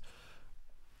 16 months.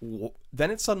 Then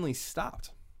it suddenly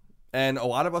stopped. And a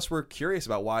lot of us were curious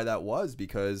about why that was,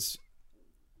 because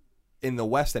in the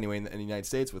West anyway, in the United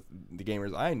States, with the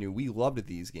gamers I knew, we loved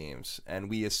these games. And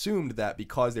we assumed that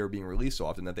because they were being released so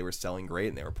often that they were selling great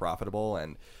and they were profitable.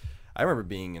 And I remember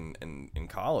being in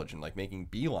college and like making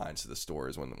beelines to the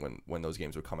stores when those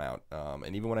games would come out.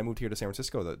 And even when I moved here to San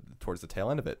Francisco, towards the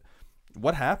tail end of it,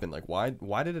 what happened? Like, why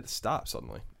did it stop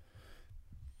suddenly?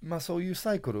 まあそういう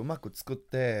サイクルうまく作っ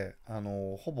て、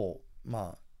ほぼま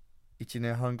あ1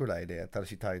年半ぐらいで新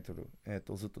しいタイトル、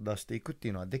ずっと出していくって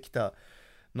いうのはできた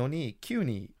のに、急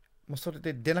にもうそれ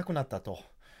で出なくなったと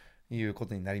いうこ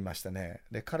とになりましたね。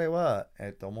で、彼は、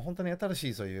もう本当に新し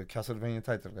いそういうキャスルベニア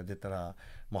タイトルが出たら、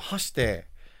もう走って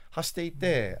い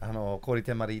て、小売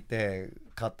店まで行って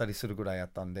買ったりするぐらいやっ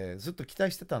たんで、ずっと期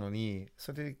待してたのに、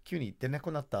それで急に出な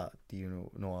くなったってい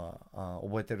うのは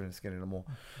覚えてるんですけれども、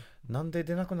なんで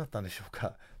出なくなったんでしょう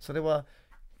か。それは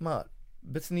まあ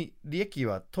別に利益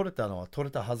は取れたのは取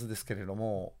れたはずですけれど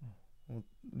も、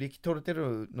利益取れて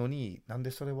るのになん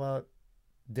でそれは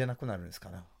出なくなるんです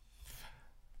か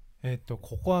ね。こ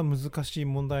こは難しい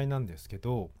問題なんですけ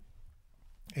ど、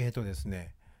です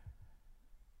ね、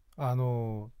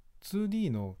2D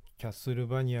のキャスル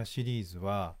バニアシリーズ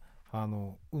は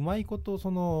うまいことそ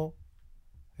の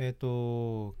キ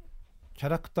ャ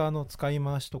ラクターの使い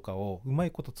回しとかをうま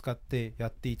いこと使ってや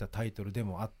っていたタイトルで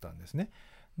もあったんですね。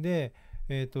で、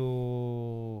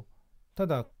た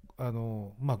だ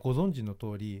まあ、ご存知の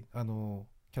通り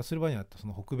キャスルバニアってそ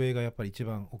の北米がやっぱり一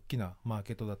番大きなマー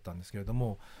ケットだったんですけれど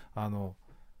も、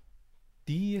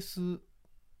DS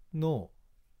の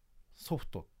ソフ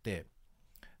トって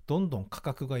どんどん価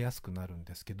格が安くなるん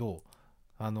ですけど、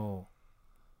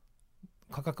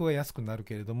価格は安くなる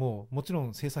けれども、もちろ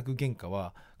ん制作原価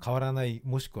は変わらない、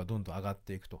もしくはどんどん上がっ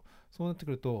ていくと。そうなって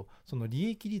くると、その利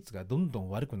益率がどんどん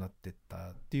悪くなっていっ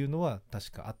たっていうのは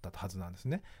確かあったはずなんです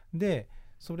ね。で、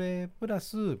それプラ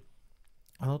ス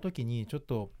あの時にちょっ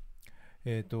と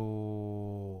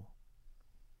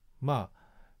ま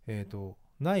あ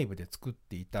内部で作っ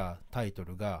ていたタイト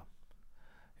ルが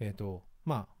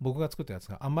まあ僕が作ったやつ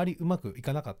があんまりうまくい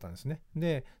かなかったんですね。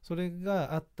で、それ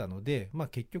があったので、まあ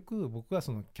結局僕は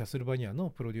そのキャスルバニアの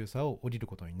プロデューサーを降りる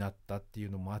ことになったっていう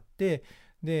のもあって、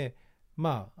で、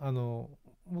まあも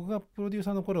僕がプロデュー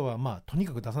サーの頃は、とに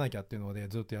かく出さなきゃっていうので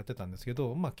ずっとやってたんですけ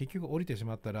ど、結局降りてし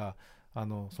まったら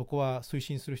そこは推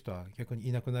進する人は逆に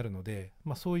いなくなるので、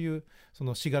そういうそ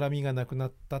のしがらみがなくな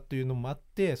ったというのもあっ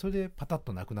て、それでパタッ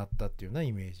となくなったっていうような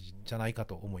イメージじゃないか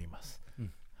と思います。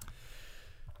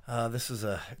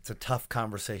It's a tough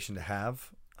conversation to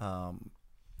have,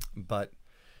 but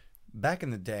back in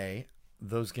the day,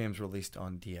 those games were released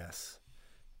on DS,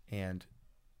 and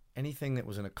anything that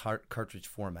was in a cartridge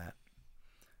format,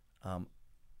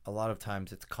 a lot of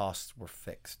times its costs were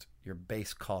fixed. Your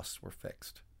base costs were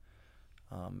fixed,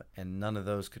 and none of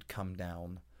those could come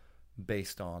down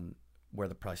based on where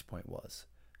the price point was.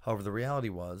 However, the reality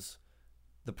was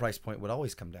the price point would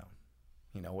always come down.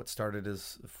 You know, what started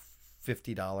as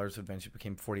 $50 eventually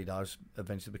became $40,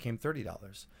 eventually became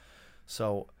 $30.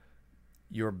 So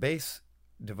your base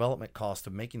development cost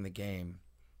of making the game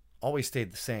always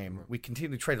stayed the same. We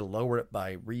continued to try to lower it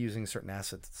by reusing certain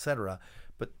assets, etc.,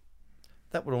 but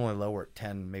that would only lower it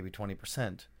 10, maybe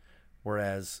 20%,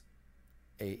 whereas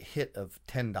a hit of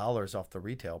 $10 off the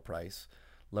retail price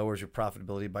lowers your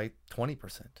profitability by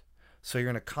 20%. So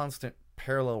you're in a constant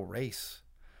parallel race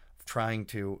of trying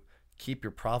to keep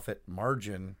your profit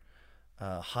margin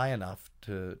high enough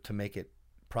to make it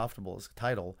profitable as a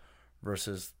title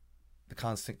versus the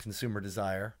constant consumer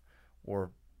desire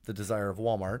or the desire of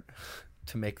Walmart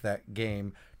to make that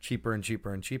game cheaper and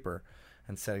cheaper and cheaper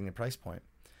and setting the price point.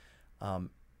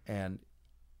 And,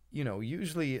 you know,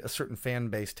 usually a certain fan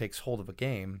base takes hold of a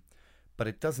game, but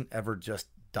it doesn't ever just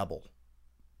double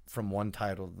from one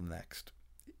title to the next.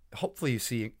 Hopefully you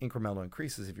see incremental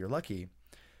increases if you're lucky,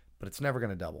 but it's never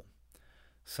going to double.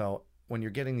 So when you're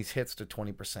getting these hits to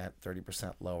 20%,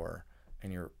 30% lower,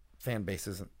 and your fan base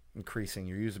isn't increasing,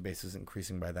 your user base isn't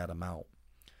increasing by that amount,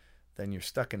 then you're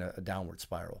stuck in a downward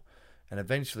spiral. And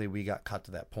eventually we got caught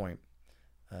to that point.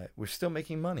 We're still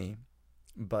making money,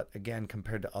 but again,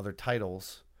 compared to other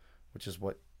titles, which is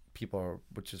what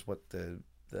the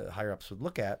higher ups would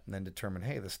look at and then determine,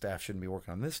 hey, the staff shouldn't be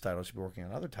working on this title, should be working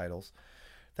on other titles.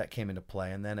 That came into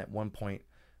play. And then at one point,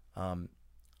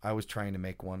 I was trying to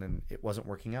make one and it wasn't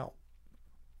working out.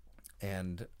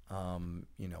 And,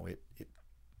 you know,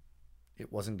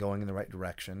 it wasn't going in the right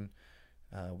direction.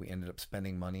 We ended up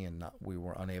spending money and we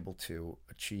were unable to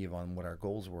achieve on what our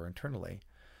goals were internally.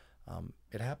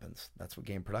 It happens. That's what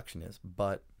game production is.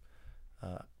 But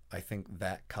I think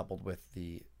that coupled with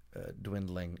the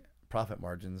dwindling profit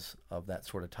margins of that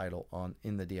sort of title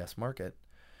in the DS market,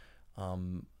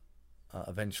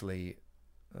 eventually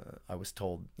I was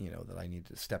told, you know, that I needed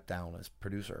to step down as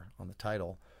producer on the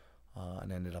title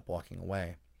and ended up walking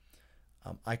away.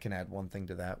 I can add one thing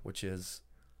to that, which is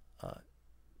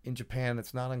in Japan,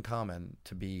 it's not uncommon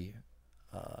to be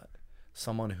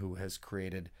someone who has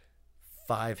created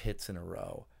 5 hits in a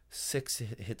row, 6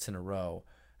 hits in a row,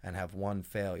 and have one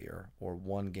failure or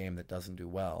one game that doesn't do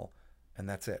well, and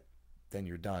that's it. Then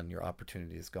you're done. Your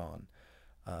opportunity is gone.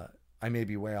 I may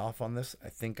be way off on this. I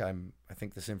think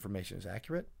this information is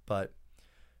accurate, but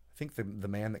I think the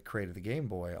man that created the Game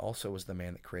Boy also was the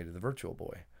man that created the Virtual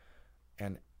Boy.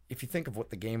 And if you think of what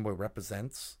the Game Boy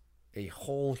represents, a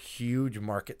whole huge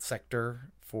market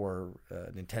sector for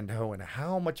Nintendo and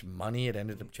how much money it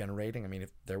ended up generating. I mean,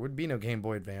 if there would be no Game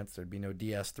Boy Advance, there'd be no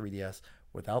DS, 3DS.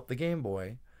 Without the Game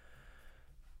Boy,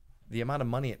 the amount of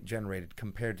money it generated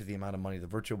compared to the amount of money the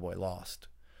Virtual Boy lost,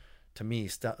 to me,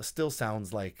 still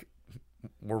sounds like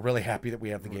we're really happy that we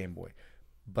have the Game Boy.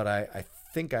 But I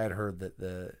think I had heard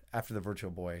that after the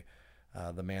Virtual Boy,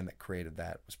 the man that created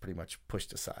that was pretty much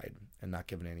pushed aside and not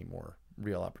given any more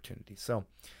real opportunity. So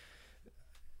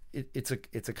it's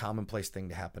a commonplace thing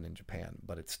to happen in Japan,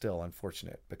 but it's still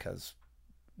unfortunate because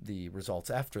the results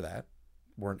after that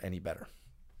weren't any better.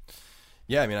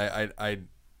 Yeah, I mean,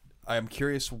 I'm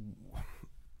curious.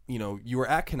 You know, you were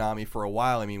at Konami for a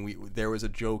while. I mean, there was a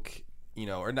joke, you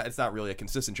know, or not, it's not really a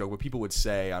consistent joke, but people would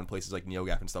say on places like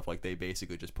NeoGAF and stuff, like they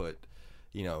basically just put,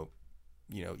 you know,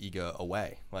 IGA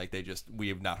away. Like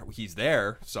he's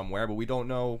there somewhere, but we don't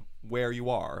know where you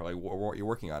are, like what you're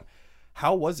working on.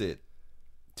 How was it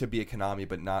to be at Konami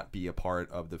but not be a part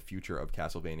of the future of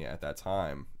Castlevania at that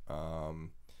time?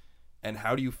 And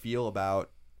how do you feel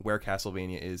about where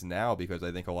Castlevania is now? Because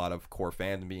I think a lot of core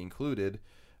fans, me included,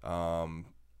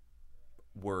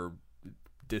 were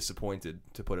disappointed,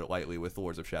 to put it lightly, with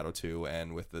Lords of Shadow 2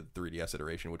 and with the 3DS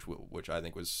iteration, which I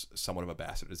think was somewhat of a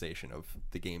bastardization of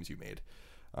the games you made.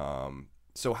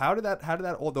 So how did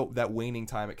that waning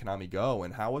time at Konami go,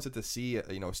 and how was it to see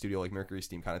a studio like Mercury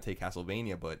Steam kind of take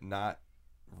Castlevania but not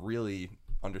really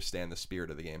understand the spirit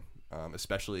of the game,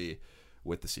 especially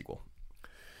with the sequel?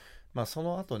 まあそ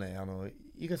の後ね、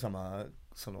伊賀様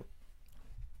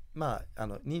まあ、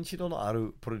認知度のあ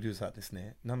るプロデューサーです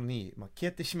ね。なのに、まあ、消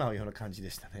えてしまうような感じで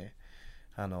したね。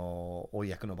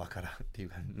公の場からっていう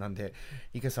か、なんで、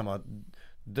池様は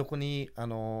どこに、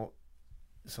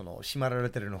しまられ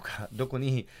てるのか、どこ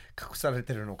に隠され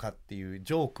てるのかっていう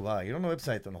ジョークはいろんなウェブ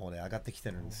サイトの方で上がってき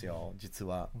てるんですよ、実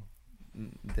は。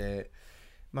で、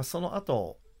まあ、その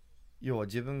後、要は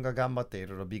自分が頑張ってい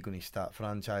ろいろビッグにしたフ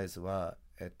ランチャイズは、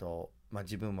まあ、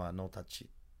自分はノータッチ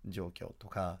状況と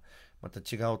か、また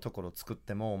違うところを作っ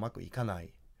てもうまくいかな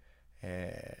い、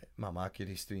まあ、マーキュ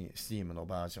リースティームの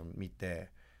バージョン見て、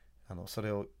そ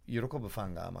れを喜ぶファ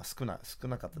ンがまあ少な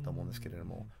かったと思うんですけれど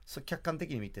も、客観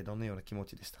的に見てどのような気持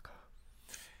ちでしたか？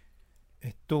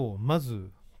ま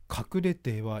ず隠れ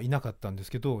てはいなかったんで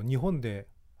すけど、日本で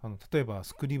例えば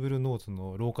スクリブルノーツ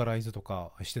のローカライズと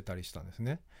かしてたりしたんです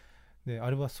ね。であ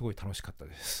れはすごい楽しかった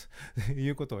ですい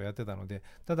うことをやってたので、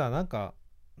ただなん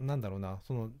だろうな、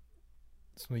その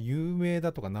有名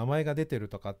だとか名前が出てる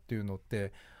とかっていうのっ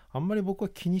てあんまり僕は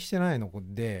気にしてないの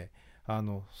で、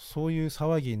そういう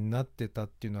騒ぎになってたっ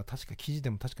ていうのは確か記事で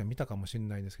も確か見たかもしれ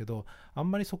ないんですけど、あん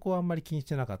まりそこはあんまり気にし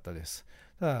てなかったです。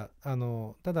た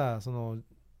だその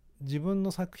自分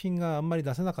の作品があんまり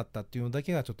出せなかったっていうのだ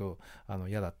けがちょっと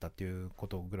嫌だったっていうこ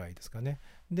とぐらいですかね。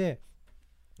で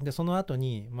その後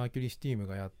にマーキュリースティーム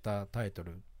がやったタイト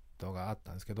ルとかあっ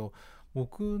たんですけど、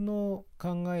僕の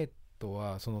考えと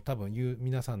は多分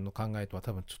皆さんの考えとは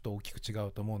多分ちょっと大きく違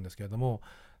うと思うんですけれども、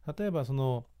例えば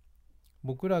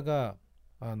僕らが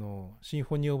シン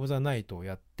フォニー・オブ・ザ・ナイトを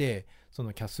やって、そ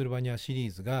のキャッスルバニアシリ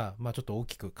ーズが、まあ、ちょっと大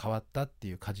きく変わったって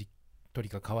いう、舵取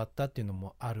りが変わったっていうの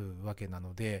もあるわけな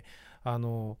ので、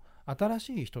新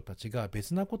しい人たちが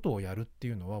別なことをやるって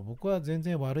いうのは僕は全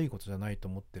然悪いことじゃないと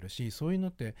思ってるし、そういうの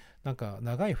ってなんか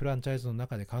長いフランチャイズの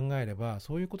中で考えれば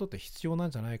そういうことって必要な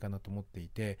んじゃないかなと思ってい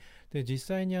て、で実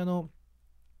際に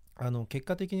結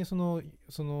果的にその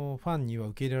ファンには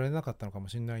受け入れられなかったのかも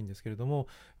しれないんですけれども、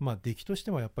まあ出来とし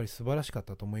てはやっぱり素晴らしかっ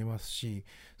たと思いますし、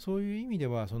そういう意味で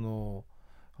は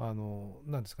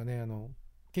なんですかね、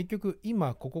結局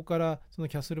今ここからその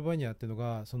キャッスルバニアっていうの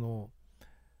が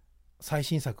最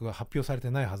新作が発表されて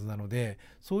ないはずなので、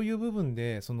そういう部分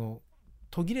で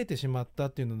途切れてしまったっ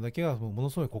ていうのだけはもの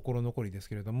すごい心残りです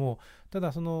けれども、た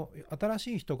だ新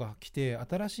しい人が来て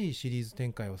新しいシリーズ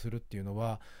展開をするっていうの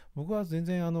は僕は全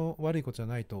然悪いことじゃ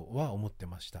ないとは思って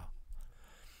ました。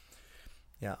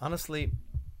Yeah, honestly,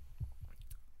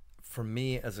 for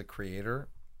me as a creator,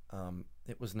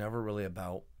 it was never really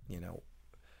about,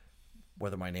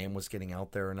 whether my name was getting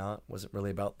out there or not. It wasn't really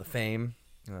about the fame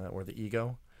or the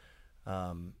ego.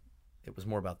 It was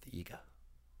more about the IGA.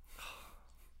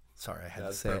 Sorry, I had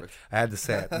to say it. I had to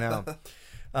say it. Now,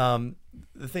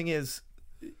 the thing is,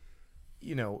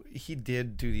 he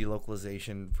did do the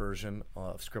localization version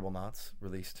of Scribblenauts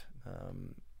released.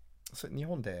 So 日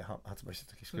本で発売し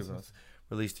た時 Scribblenauts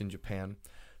released in Japan.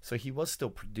 So he was still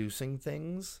producing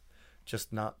things,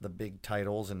 just not the big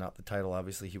titles and not the title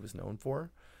obviously he was known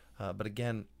for. But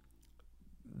again,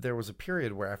 there was a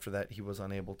period where after that he was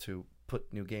unable to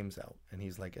put new games out. And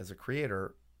he's like, as a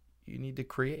creator, you need to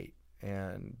create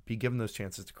and be given those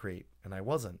chances to create. And I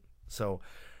wasn't. So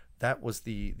that was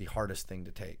the hardest thing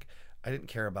to take. I didn't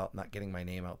care about not getting my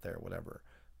name out there or whatever,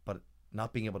 but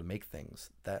not being able to make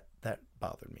things, that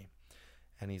bothered me.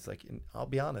 And he's like, and I'll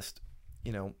be honest,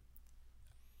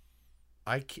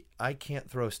 I can't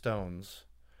throw stones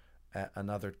at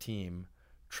another team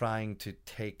trying to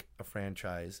take a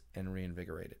franchise and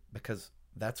reinvigorate it, because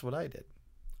that's what I did.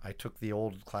 I took the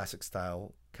old classic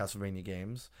style Castlevania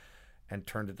games and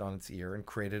turned it on its ear and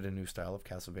created a new style of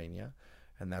Castlevania.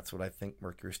 And that's what I think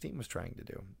Mercury Steam was trying to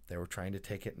do. They were trying to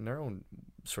take it in their own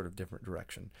sort of different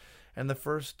direction. And the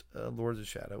first Lords of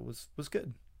Shadow was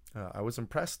good. I was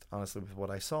impressed, honestly, with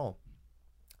what I saw.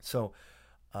 So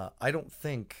I don't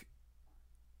think,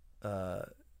 or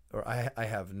I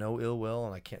have no ill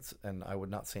will, and I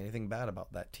would not say anything bad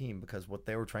about that team, because what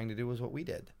they were trying to do was what we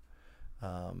did.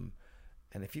 And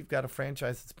if you've got a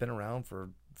franchise that's been around for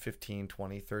 15,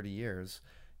 20, 30 years,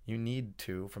 you need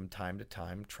to, from time to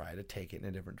time, try to take it in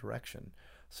a different direction.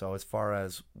 So as far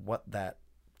as what that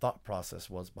thought process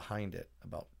was behind it,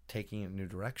 about taking it in a new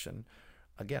direction,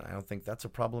 again, I don't think that's a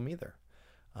problem either.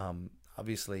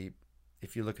 Obviously,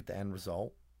 if you look at the end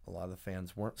result, a lot of the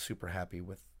fans weren't super happy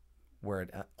with where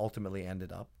it ultimately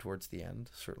ended up towards the end.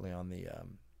 Certainly on the,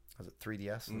 was it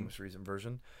 3DS, the most recent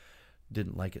version,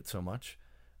 didn't like it so much.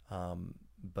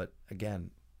 But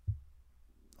again,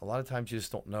 a lot of times you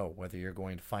just don't know whether you're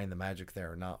going to find the magic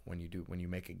there or not when you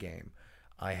make a game.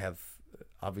 I have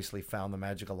obviously found the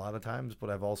magic a lot of times, but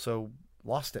I've also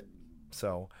lost it.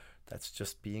 So that's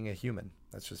just being a human.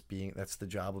 That's the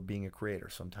job of being a creator.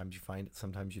 Sometimes you find it,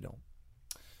 sometimes you don't.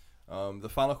 The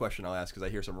final question I'll ask, because I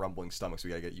hear some rumbling stomachs. We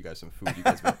gotta get you guys some food. You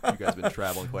guys been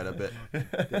traveling quite a bit.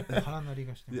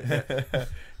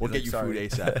 We'll get you food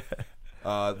ASAP.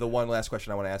 The one last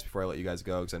question I want to ask before I let you guys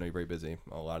go, because I know you're very busy,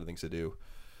 a lot of things to do.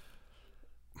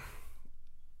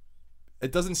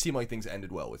 It doesn't seem like things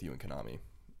ended well with you and Konami,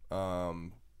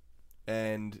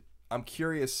 and I'm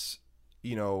curious,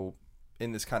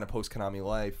 in this kind of post-Konami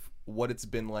life, what it's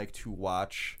been like to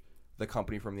watch the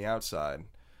company from the outside.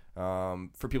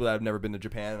 For people that have never been to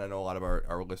Japan, and I know a lot of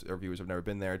our viewers have never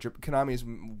been there, Konami is,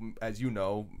 as you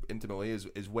know intimately,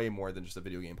 is way more than just a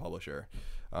video game publisher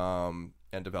and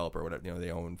developer. Whatever,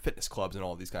 they own fitness clubs and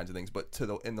all of these kinds of things. But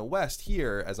in the West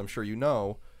here, as I'm sure you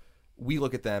know, we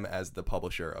look at them as the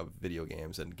publisher of video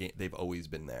games, and they've always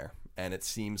been there. And it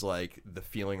seems like the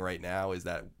feeling right now is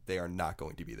that they are not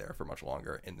going to be there for much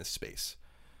longer in this space.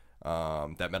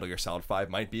 That Metal Gear Solid 5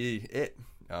 might be it.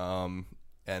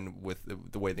 And with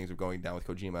the way things are going down with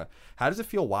Kojima, how does it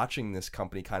feel watching this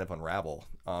company kind of unravel,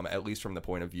 at least from the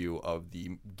point of view of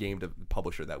the game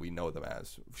publisher that we know them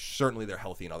as? Certainly they're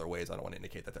healthy in other ways. I don't want to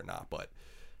indicate that they're not, but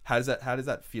how does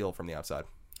that feel from the outside?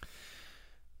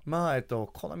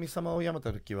 コナミ様を辞め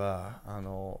た時は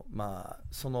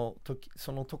その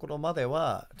ところまで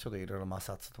はちょっといろいろ摩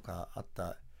擦とかあっ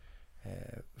た、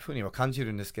ふうには感じ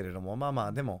るんですけれども、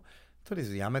でもとりあえ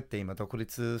ず辞めて今独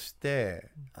立して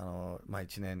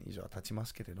1年以上経ちま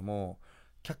すけれども、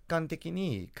客観的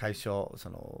に会社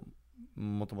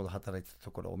もともと働いてた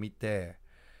ところを見て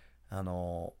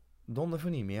どんなふう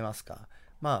に見えますか？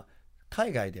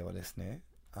海外ではですね、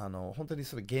本当に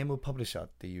それゲームパブリッシャーっ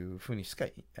ていうふうにしか、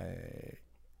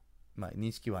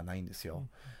認識はないんですよ。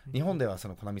日本では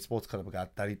コナミスポーツクラブがあ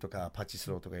ったりとかパチ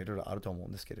スローとかいろいろあると思う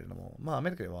んですけれども、ア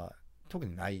メリカでは特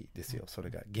にないですよ。それ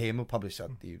がゲームパブリッシャ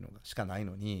ーっていうのがしかない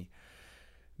のに、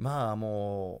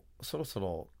もうそろそ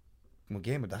ろもう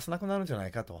ゲーム出せなくなるんじゃな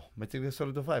いかと、メタルギアソ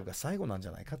リッド5が最後なんじ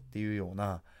ゃないかっていうよう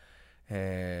な、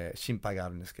心配があ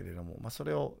るんですけれども、そ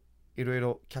れをいろい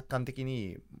ろ客観的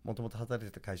にもともと働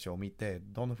いてた会社を見て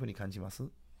どんなふうに感じます？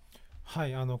は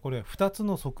い、これ2つ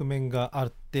の側面があっ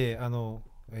て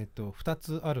2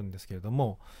つあるんですけれど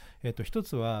も、1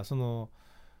つは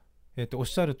おっ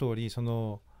しゃる通り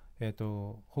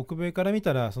北米から見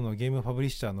たらゲームパブリ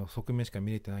ッシャーの側面しか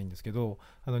見れてないんですけど、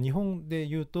日本で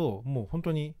言うともう本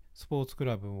当にスポーツク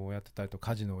ラブをやってたりと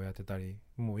カジノをやってたり、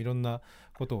もういろんな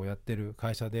ことをやってる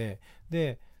会社で、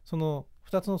その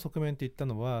2つの側面って言った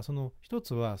のは、1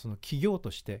つは企業と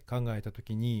して考えた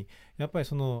時にやっぱり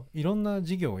いろんな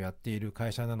事業をやっている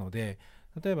会社なので、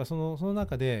例えばその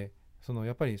中で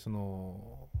やっぱり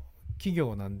企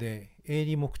業なんで営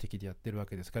利目的でやってるわ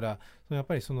けですから、やっ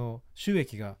ぱり収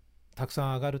益がたく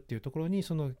さん上がるっていうところに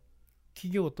企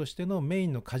業としてのメイ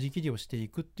ンの舵切りをしてい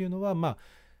くっていうのは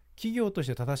企業とし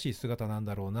て正しい姿なん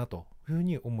だろうなというふう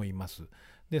に思います。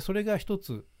でそれが一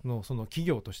つの企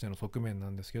業としての側面な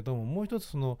んですけども、もう一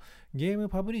つゲーム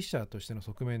パブリッシャーとしての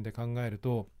側面で考える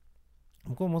と、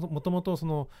僕はもともとや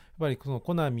っぱり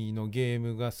コナミのゲー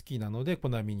ムが好きなのでコ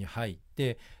ナミに入っ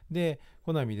て、で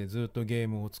コナミでずっとゲー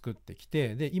ムを作ってき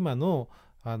て、で今の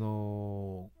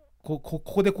こ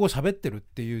こでこう喋ってるっ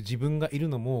ていう自分がいる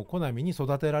のもコナミに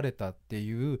育てられたって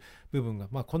いう部分が、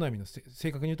コナミの正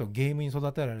確に言うとゲームに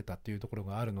育てられたっていうところ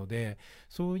があるので、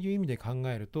そういう意味で考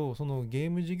えるとゲ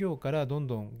ーム事業からゲ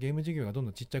ーム事業がどん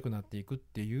どんちっちゃくなっていくっ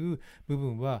ていう部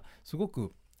分はすご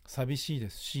く寂しい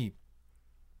ですし、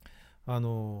な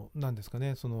んですか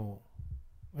ね、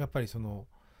やっぱり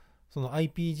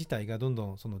IP 自体がどんど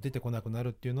ん出てこなくなる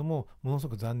っていうのもものす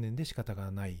ごく残念で仕方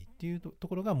がないっていうと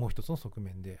ころがもう一つの側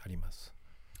面であります。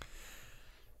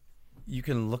You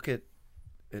can look at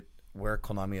where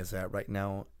Konami is at right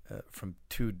now from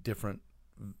two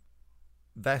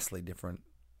vastly different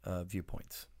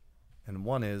viewpoints. And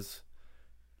one is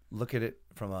look at it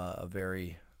from a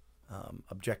very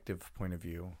objective point of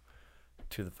view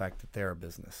to the fact that they're a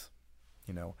business.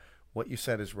 What you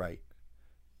said is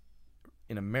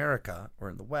right.In America, or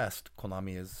in the West,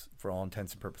 Konami is, for all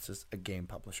intents and purposes, a game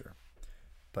publisher.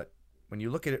 But when you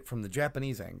look at it from the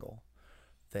Japanese angle,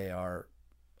 they are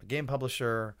a game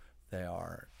publisher, they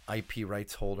are IP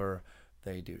rights holder,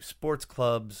 they do sports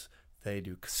clubs, they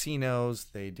do casinos,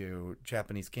 they do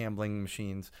Japanese gambling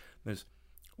machines. There's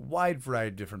a wide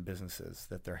variety of different businesses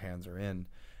that their hands are in.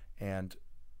 And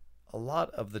a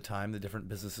lot of the time, the different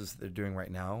businesses that they're doing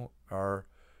right now are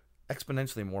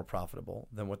exponentially more profitable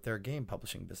than what their game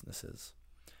publishing business is.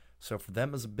 So for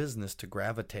them as a business to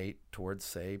gravitate towards,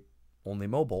 say, only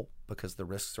mobile, because the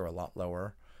risks are a lot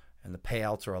lower and the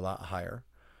payouts are a lot higher,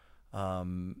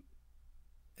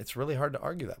 it's really hard to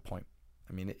argue that point.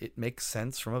 I mean, it makes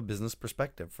sense from a business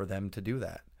perspective for them to do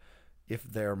that. If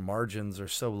their margins are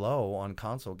so low on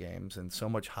console games and so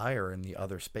much higher in the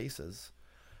other spaces,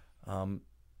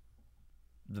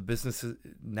 the business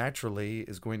naturally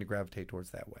is going to gravitate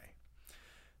towards that way.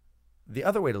 The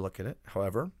other way to look at it,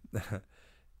 however,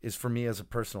 is for me as a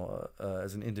personal,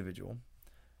 as an individual,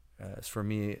 is for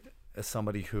me as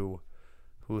somebody who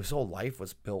his whole life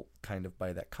was built kind of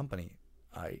by that company.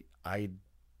 I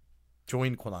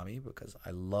joined Konami because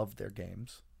I loved their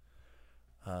games.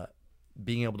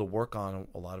 Being able to work on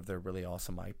a lot of their really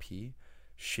awesome IP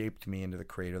shaped me into the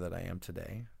creator that I am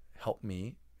today, helped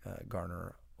me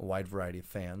garner a wide variety of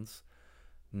fans,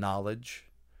 knowledge,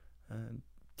 and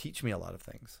teach me a lot of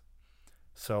things.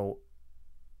 So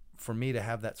for me to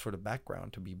have that sort of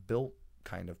background, to be built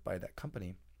kind of by that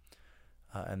company,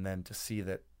 and then to see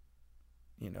that,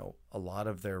 a lot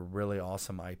of their really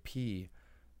awesome IP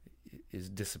is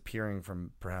disappearing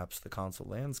from perhaps the console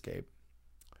landscape,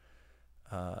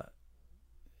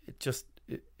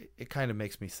 it kind of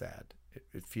makes me sad.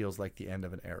 It feels like the end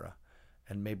of an era.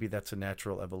 And maybe that's a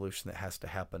natural evolution that has to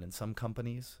happen in some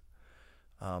companies.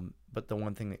 But the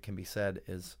one thing that can be said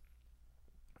is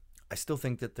I still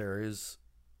think that there is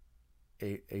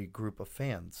a group of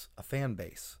fans, a fan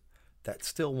base, that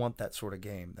still want that sort of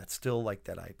game, that still like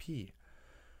that IP.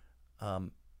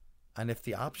 And if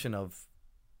the option of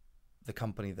the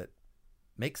company that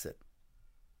makes it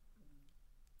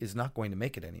is not going to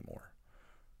make it anymore,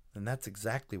 then that's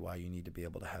exactly why you need to be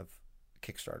able to have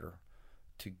Kickstarter,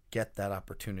 to get that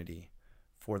opportunity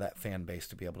for that fan base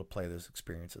to be able to play those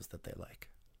experiences that they like.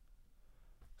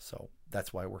 So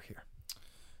that's why we're here.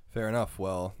 Fair enough.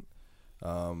 Well,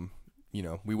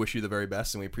 we wish you the very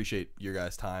best, and we appreciate your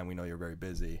guys' time. We know you're very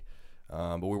busy,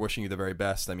 but we're wishing you the very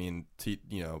best. I mean,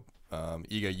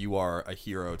 IGA, you are a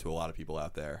hero to a lot of people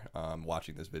out there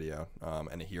watching this video,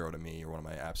 and a hero to me. You're one of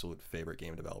my absolute favorite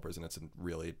game developers, and it's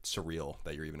really surreal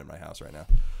that you're even in my house right now.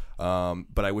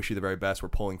 But I wish you the very best. We're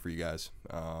pulling for you guys.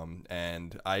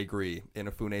 And I agree.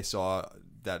 Inafune saw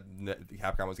that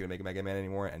Capcom was going to make a Mega Man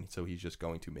anymore, and so he's just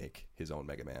going to make his own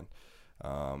Mega Man.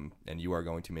 And you are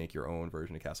going to make your own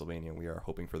version of Castlevania, and we are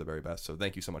hoping for the very best. So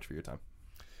thank you so much for your time.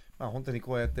 本当に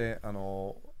こうやって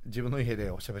自分の家で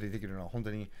おしゃべりできるのは本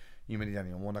当に夢みたい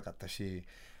に思わなかったし、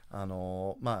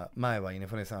前はイネ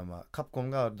フネさんはカプコン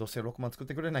がどうせ6万作っ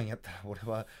てくれないんやったら俺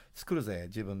は作るぜ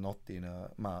自分のっていうの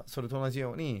は、それと同じ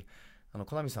ように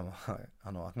コナミさんは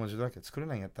悪魔女だらけ作れ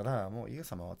ないんやったらもうイゲ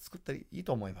様は作っていい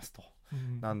と思いますと、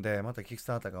なんでまたキックス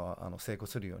ターターが成功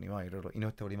するようにはいろいろ祈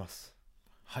っております。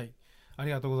はい、あり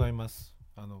がとうございます。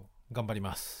頑張り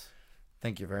ます。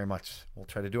Thank you very much. We'll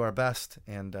try to do our best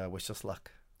and wish us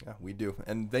luck. Yeah, we do.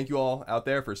 And thank you all out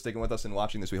there for sticking with us and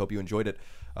watching this. We hope you enjoyed it.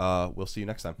 We'll see you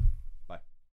next time.